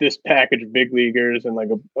this package of big leaguers and like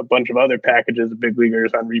a bunch of other packages of big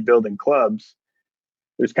leaguers on rebuilding clubs.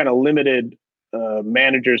 There's kind of limited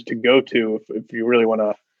managers to go to if you really want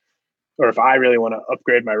to, or if I really want to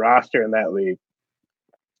upgrade my roster in that league.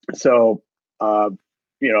 So,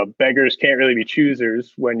 beggars can't really be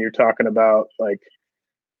choosers when you're talking about like,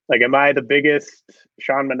 am I the biggest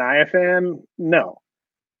Sean Manaea fan? No,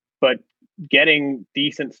 but getting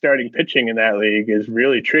decent starting pitching in that league is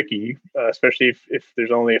really tricky, especially if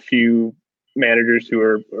there's only a few managers who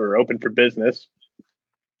are open for business.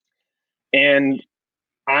 And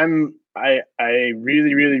I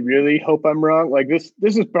really, really, really hope I'm wrong. Like this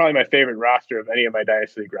is probably my favorite roster of any of my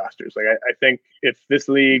Dynasty League rosters. Like I think if this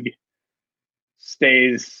league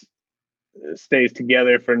stays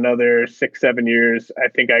together for another 6-7 years, I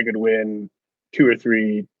think I could win 2 or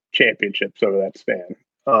 3 championships over that span.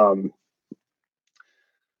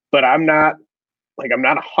 But I'm not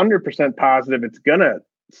 100% positive it's gonna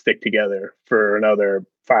stick together for another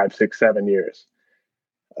 5, 6, 7 years.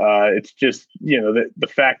 It's just, the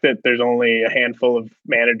fact that there's only a handful of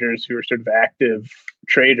managers who are sort of active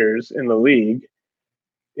traders in the league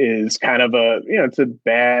is kind of it's a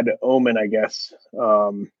bad omen, I guess,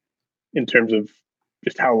 in terms of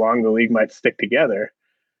just how long the league might stick together.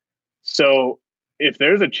 So if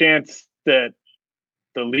there's a chance that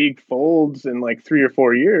the league folds in like 3 or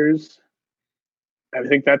 4 years, I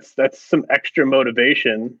think that's some extra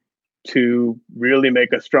motivation to really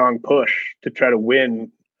make a strong push to try to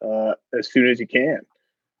win as soon as you can.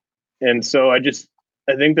 And so I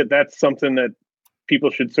think that's something that people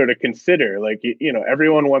should sort of consider. Like,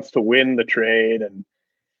 everyone wants to win the trade, and,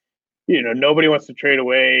 nobody wants to trade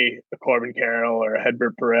away a Corbin Carroll or a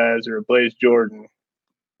Hedbert Perez or a Blaze Jordan.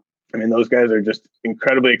 I mean, those guys are just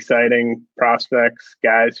incredibly exciting prospects,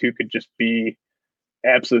 guys who could just be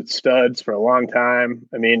absolute studs for a long time.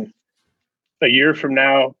 I mean, a year from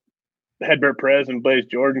now, Hedbert Perez and Blaze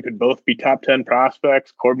Jordan could both be top 10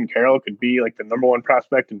 prospects. Corbin Carroll could be like the number 1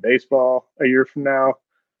 prospect in baseball a year from now.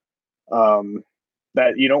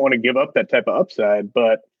 That you don't want to give up that type of upside.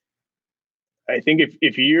 But I think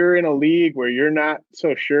if you're in a league where you're not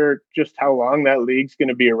so sure just how long that league's going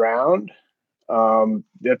to be around,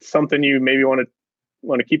 that's something you maybe want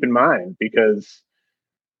to keep in mind, because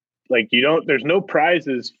like there's no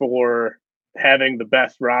prizes for having the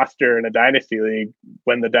best roster in a dynasty league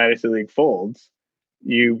when the dynasty league folds.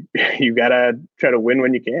 You gotta try to win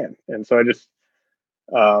when you can. And so I just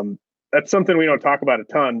that's something we don't talk about a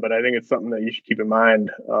ton, but I think it's something that you should keep in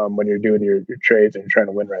mind when you're doing your trades and you're trying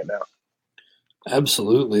to win right now.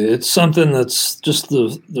 Absolutely. It's something that's just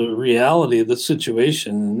the reality of the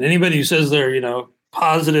situation. And anybody who says they're,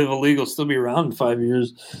 positive a league will still be around in 5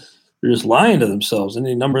 years, they're just lying to themselves.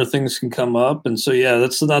 Any number of things can come up. And so, yeah,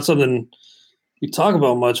 that's not something we talk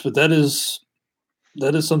about much, but that is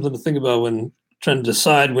something to think about when trying to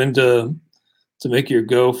decide when to make your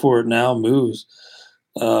go for it now moves.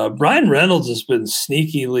 Brian Reynolds has been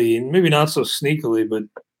sneakily, and maybe not so sneakily, but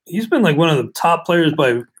he's been like one of the top players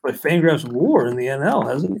by Fangraphs WAR in the NL,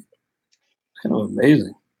 hasn't he? It's kind of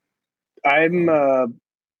amazing.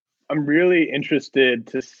 I'm really interested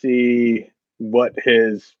to see what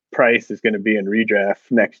his price is going to be in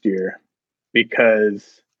redraft next year,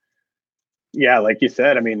 because, yeah, like you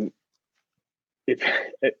said, I mean, if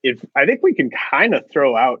I think we can kind of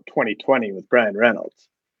throw out 2020 with Bryan Reynolds,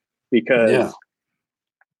 because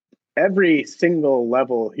every single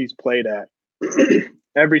level he's played at,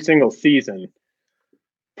 every single season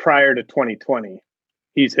prior to 2020,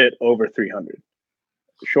 he's hit over 300.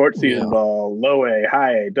 Short season ball, low A,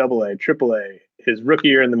 high A, double A, triple A. His rookie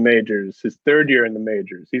year in the majors, his third year in the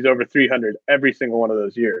majors, he's over 300 every single one of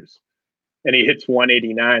those years. And he hits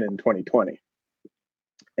 189 in 2020.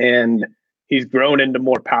 And he's grown into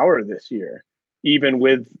more power this year, even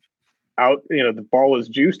without, the ball was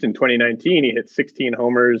juiced in 2019. He hit 16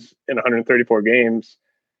 homers in 134 games.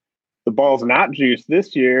 The ball's not juiced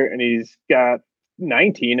this year, and he's got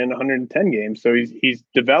 19 in 110 games. So he's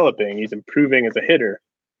developing, he's improving as a hitter.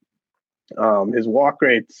 His walk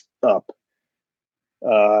rate's up.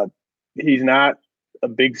 He's not a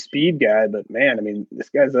big speed guy, but man, I mean, this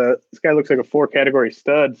guy looks like a 4-category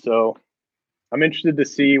stud. So I'm interested to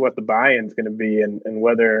see what the buy-in's going to be, and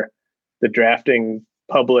whether the drafting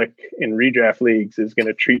public in redraft leagues is going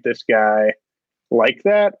to treat this guy like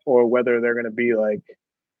that, or whether they're going to be like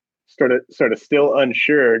sort of still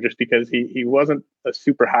unsure, just because he wasn't a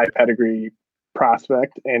super high pedigree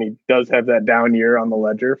prospect, and he does have that down year on the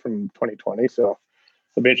ledger from 2020. So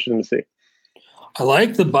it'll be interesting to see. I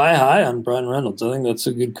like the buy high on Bryan Reynolds. I think that's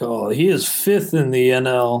a good call. He is 5th in the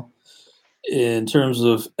NL in terms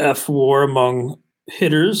of F-WAR among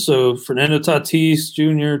hitters. So Fernando Tatis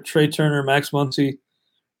Jr., Trey Turner, Max Muncy,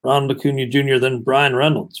 Ronald Acuna Jr., then Bryan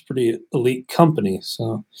Reynolds. Pretty elite company.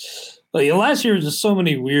 So last year was just so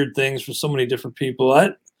many weird things for so many different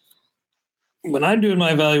people. When I'm doing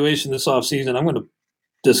my evaluation this offseason, I'm going to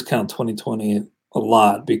discount 2020 a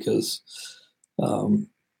lot, because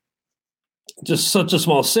just such a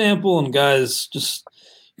small sample, and guys just,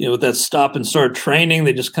 with that stop and start training,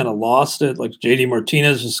 they just kind of lost it. Like JD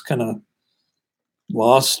Martinez just kind of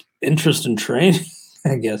lost interest in training,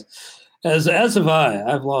 I guess. As have I.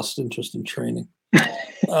 I've lost interest in training.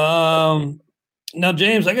 Now,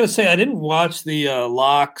 James, I got to say, I didn't watch the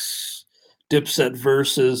Locks Dipset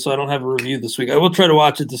versus, so I don't have a review this week. I will try to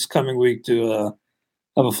watch it this coming week to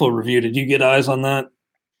have a full review. Did you get eyes on that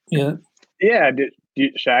yet? Yeah.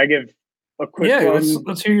 Should I give a quick one?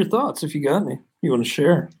 Let's hear your thoughts if you got any you want to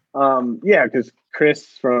share. Because Chris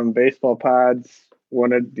from Baseball Pods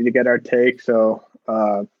wanted to get our take, so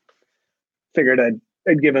figured I'd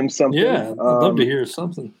give him something. Yeah, I'd love to hear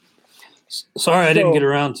something. Sorry, I didn't get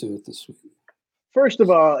around to it this week. First of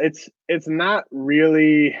all, it's not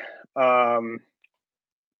really my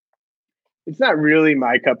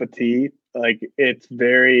cup of tea. Like, it's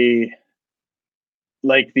very,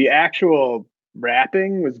 like, the actual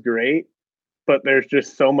rapping was great, but there's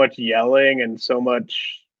just so much yelling and so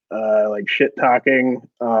much like shit talking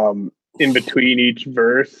in between each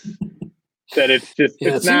verse that it's just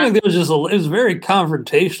it seemed like there was it was very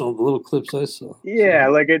confrontational, the little clips I saw. Yeah,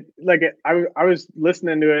 I was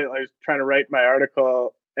listening to it, I was trying to write my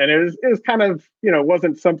article, and it was kind of,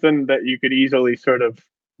 wasn't something that you could easily sort of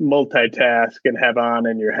multitask and have on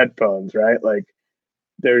in your headphones, right? Like,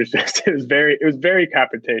 there's just it was very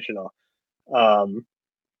confrontational.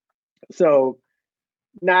 So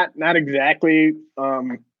not exactly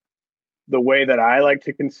the way that I like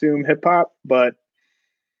to consume hip hop, but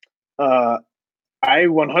I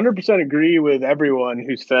 100% agree with everyone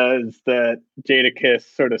who says that Jadakiss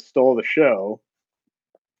sort of stole the show.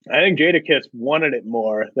 I think Jadakiss wanted it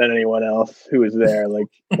more than anyone else who was there. Like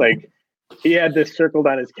he had this circled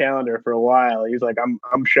on his calendar for a while. He's like, I'm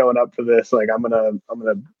showing up for this. Like, I'm gonna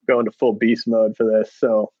go into full beast mode for this.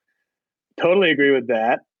 So totally agree with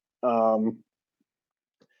that.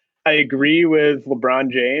 I agree with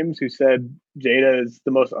LeBron James, who said Jada is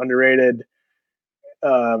the most underrated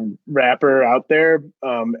rapper out there.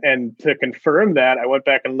 And to confirm that, I went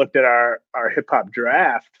back and looked at our hip hop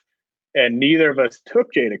draft, and neither of us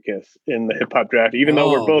took Jadakiss in the hip hop draft, even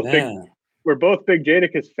though we're both big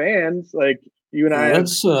Jadakiss fans. Like, you and I,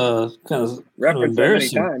 that's kind of referenced many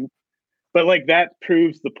times. But like, that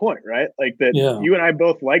proves the point, right? Like, that you and I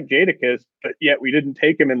both like Jadakiss, but yet we didn't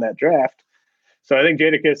take him in that draft. So I think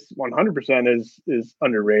Jadakiss 100% is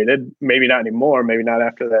underrated. Maybe not anymore. Maybe not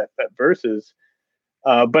after that versus.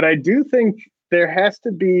 But I do think there has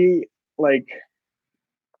to be, like,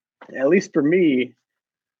 at least for me,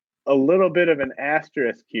 a little bit of an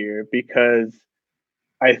asterisk here, because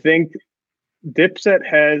I think Dipset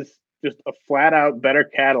has just a flat out better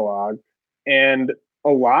catalog, and a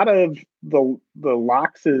lot of the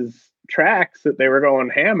Lox's tracks that they were going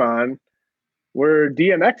ham on were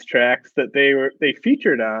DMX tracks that they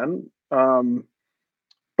featured on.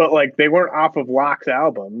 But like they weren't off of Lox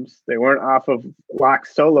albums. They weren't off of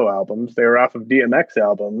Lox solo albums. They were off of DMX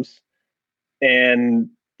albums. And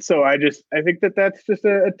so I think that that's just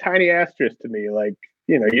a tiny asterisk to me. Like,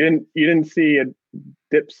 you know, you didn't see a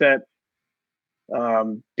Dipset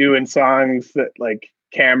doing songs that like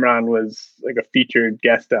Cameron was like a featured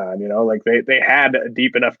guest on, you know, like they had a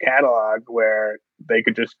deep enough catalog where they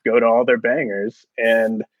could just go to all their bangers.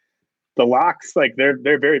 And the Lox, like their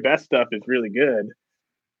very best stuff is really good,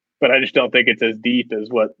 but I just don't think it's as deep as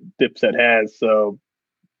what Dipset has. So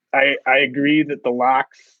I agree that the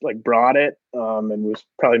Lox like brought it and was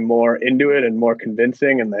probably more into it and more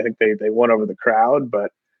convincing, and I think they won over the crowd,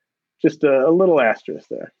 but just a little asterisk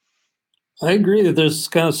there. I agree that there's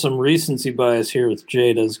kind of some recency bias here with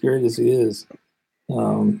Jada, as great as he is.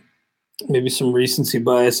 Maybe some recency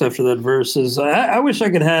bias after that versus. I wish I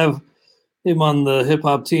could have him on the hip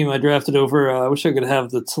hop team I drafted over. I wish I could have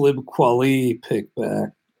the Talib Kweli pick back.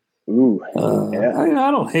 Ooh, yeah.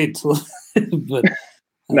 I don't hate Talib, but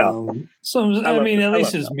no. I mean, at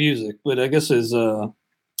least his music. But I guess his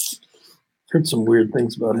heard some weird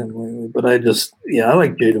things about him lately. But I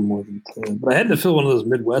like Jada more than Talib. But I had to fill one of those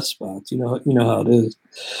Midwest spots. You know how it is.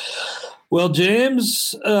 Well,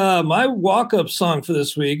 James, my walk-up song for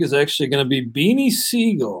this week is actually going to be Beanie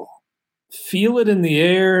Sigel, "Feel It in the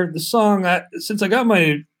Air." The song, since I got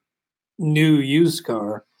my new used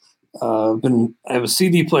car, I have a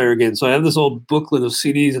CD player again, so I have this old booklet of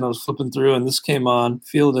CDs, and I was flipping through, and this came on,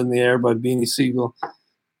 "Feel It in the Air" by Beanie Sigel.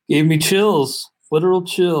 Gave me chills, literal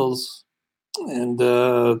chills, and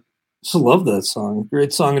just love that song.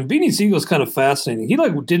 Great song. And Beanie Sigel is kind of fascinating. He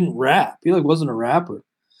like didn't rap. He like wasn't a rapper.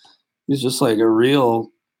 He's just like a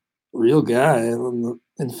real guy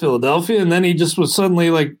in Philadelphia, and then he just was suddenly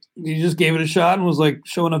like he just gave it a shot and was like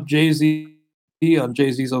showing up Jay-Z on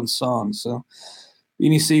Jay-Z's own song. So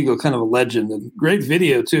Beanie Sigel, kind of a legend, and great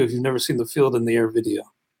video too. If you've never seen the "Feel It in the Air" video,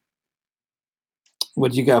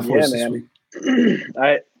 what you got for us this week?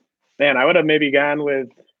 I would have maybe gone with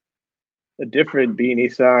a different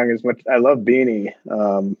Beanie song. As much I love Beanie,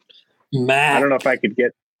 Mac. I don't know if I could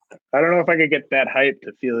get that hype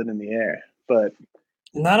to "Feel It in the Air," but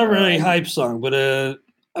not a really hype song. But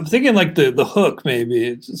I'm thinking like the hook maybe.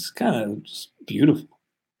 It's just kind of just beautiful.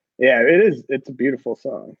 Yeah, it is. It's a beautiful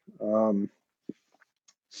song.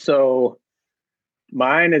 So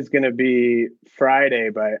mine is going to be "Friday"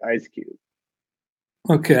 by Ice Cube.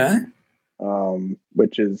 Okay.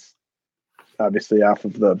 Which is obviously off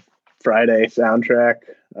of the Friday soundtrack.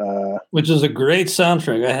 Which is a great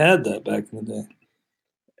soundtrack. I had that back in the day.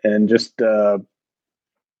 And just kind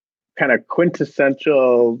of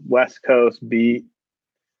quintessential West Coast beat.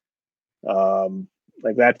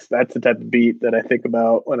 Like that's the type of beat that I think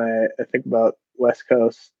about when I think about West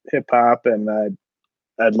Coast hip hop, and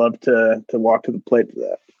I'd love to walk to the plate to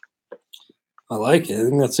that. I like it. I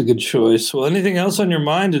think that's a good choice. Well, anything else on your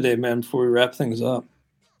mind today, man, before we wrap things up?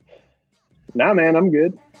 Nah, man, I'm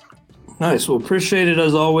good. Nice. Well, appreciate it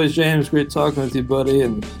as always, James. Great talking with you, buddy,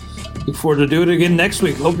 and look forward to doing it again next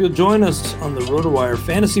week. Hope you'll join us on the RotoWire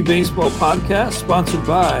Fantasy Baseball Podcast, sponsored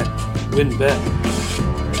by WynnBET.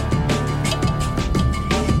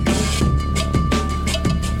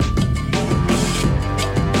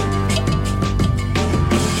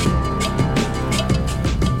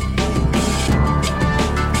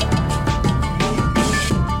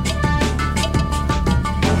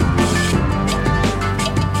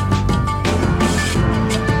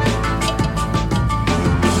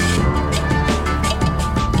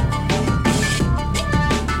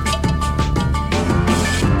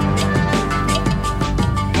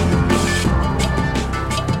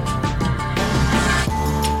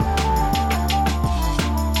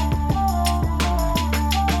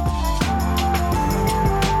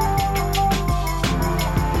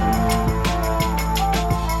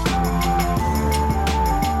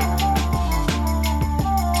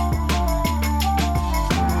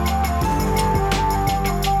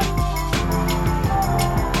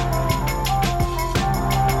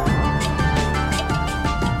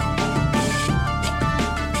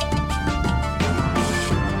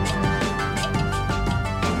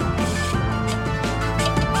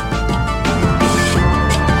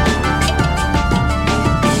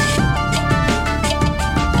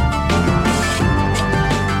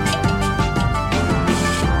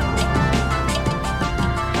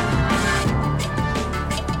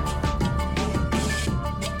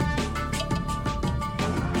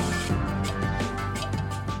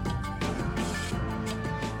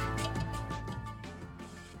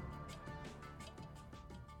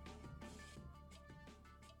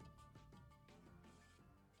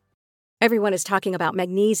 Everyone is talking about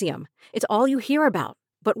magnesium. It's all you hear about.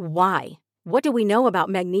 But why? What do we know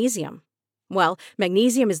about magnesium? Well,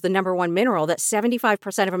 magnesium is the number one mineral that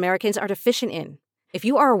 75% of Americans are deficient in. If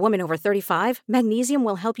you are a woman over 35, magnesium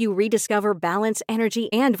will help you rediscover balance, energy,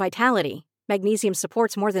 and vitality. Magnesium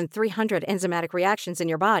supports more than 300 enzymatic reactions in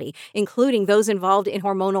your body, including those involved in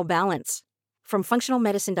hormonal balance. From functional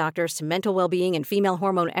medicine doctors to mental well-being and female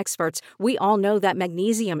hormone experts, we all know that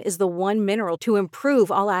magnesium is the one mineral to improve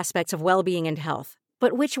all aspects of well-being and health.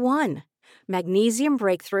 But which one? Magnesium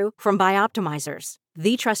Breakthrough from Bioptimizers,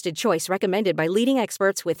 the trusted choice recommended by leading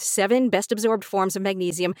experts with 7 best-absorbed forms of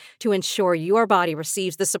magnesium to ensure your body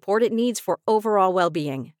receives the support it needs for overall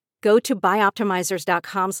well-being. Go to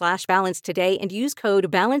bioptimizers.com/balance today and use code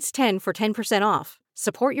BALANCE10 for 10% off.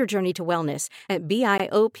 Support your journey to wellness at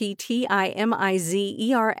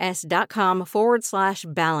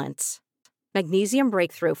bioptimizers.com/balance. Magnesium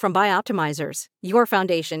Breakthrough from Bioptimizers, your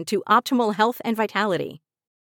foundation to optimal health and vitality.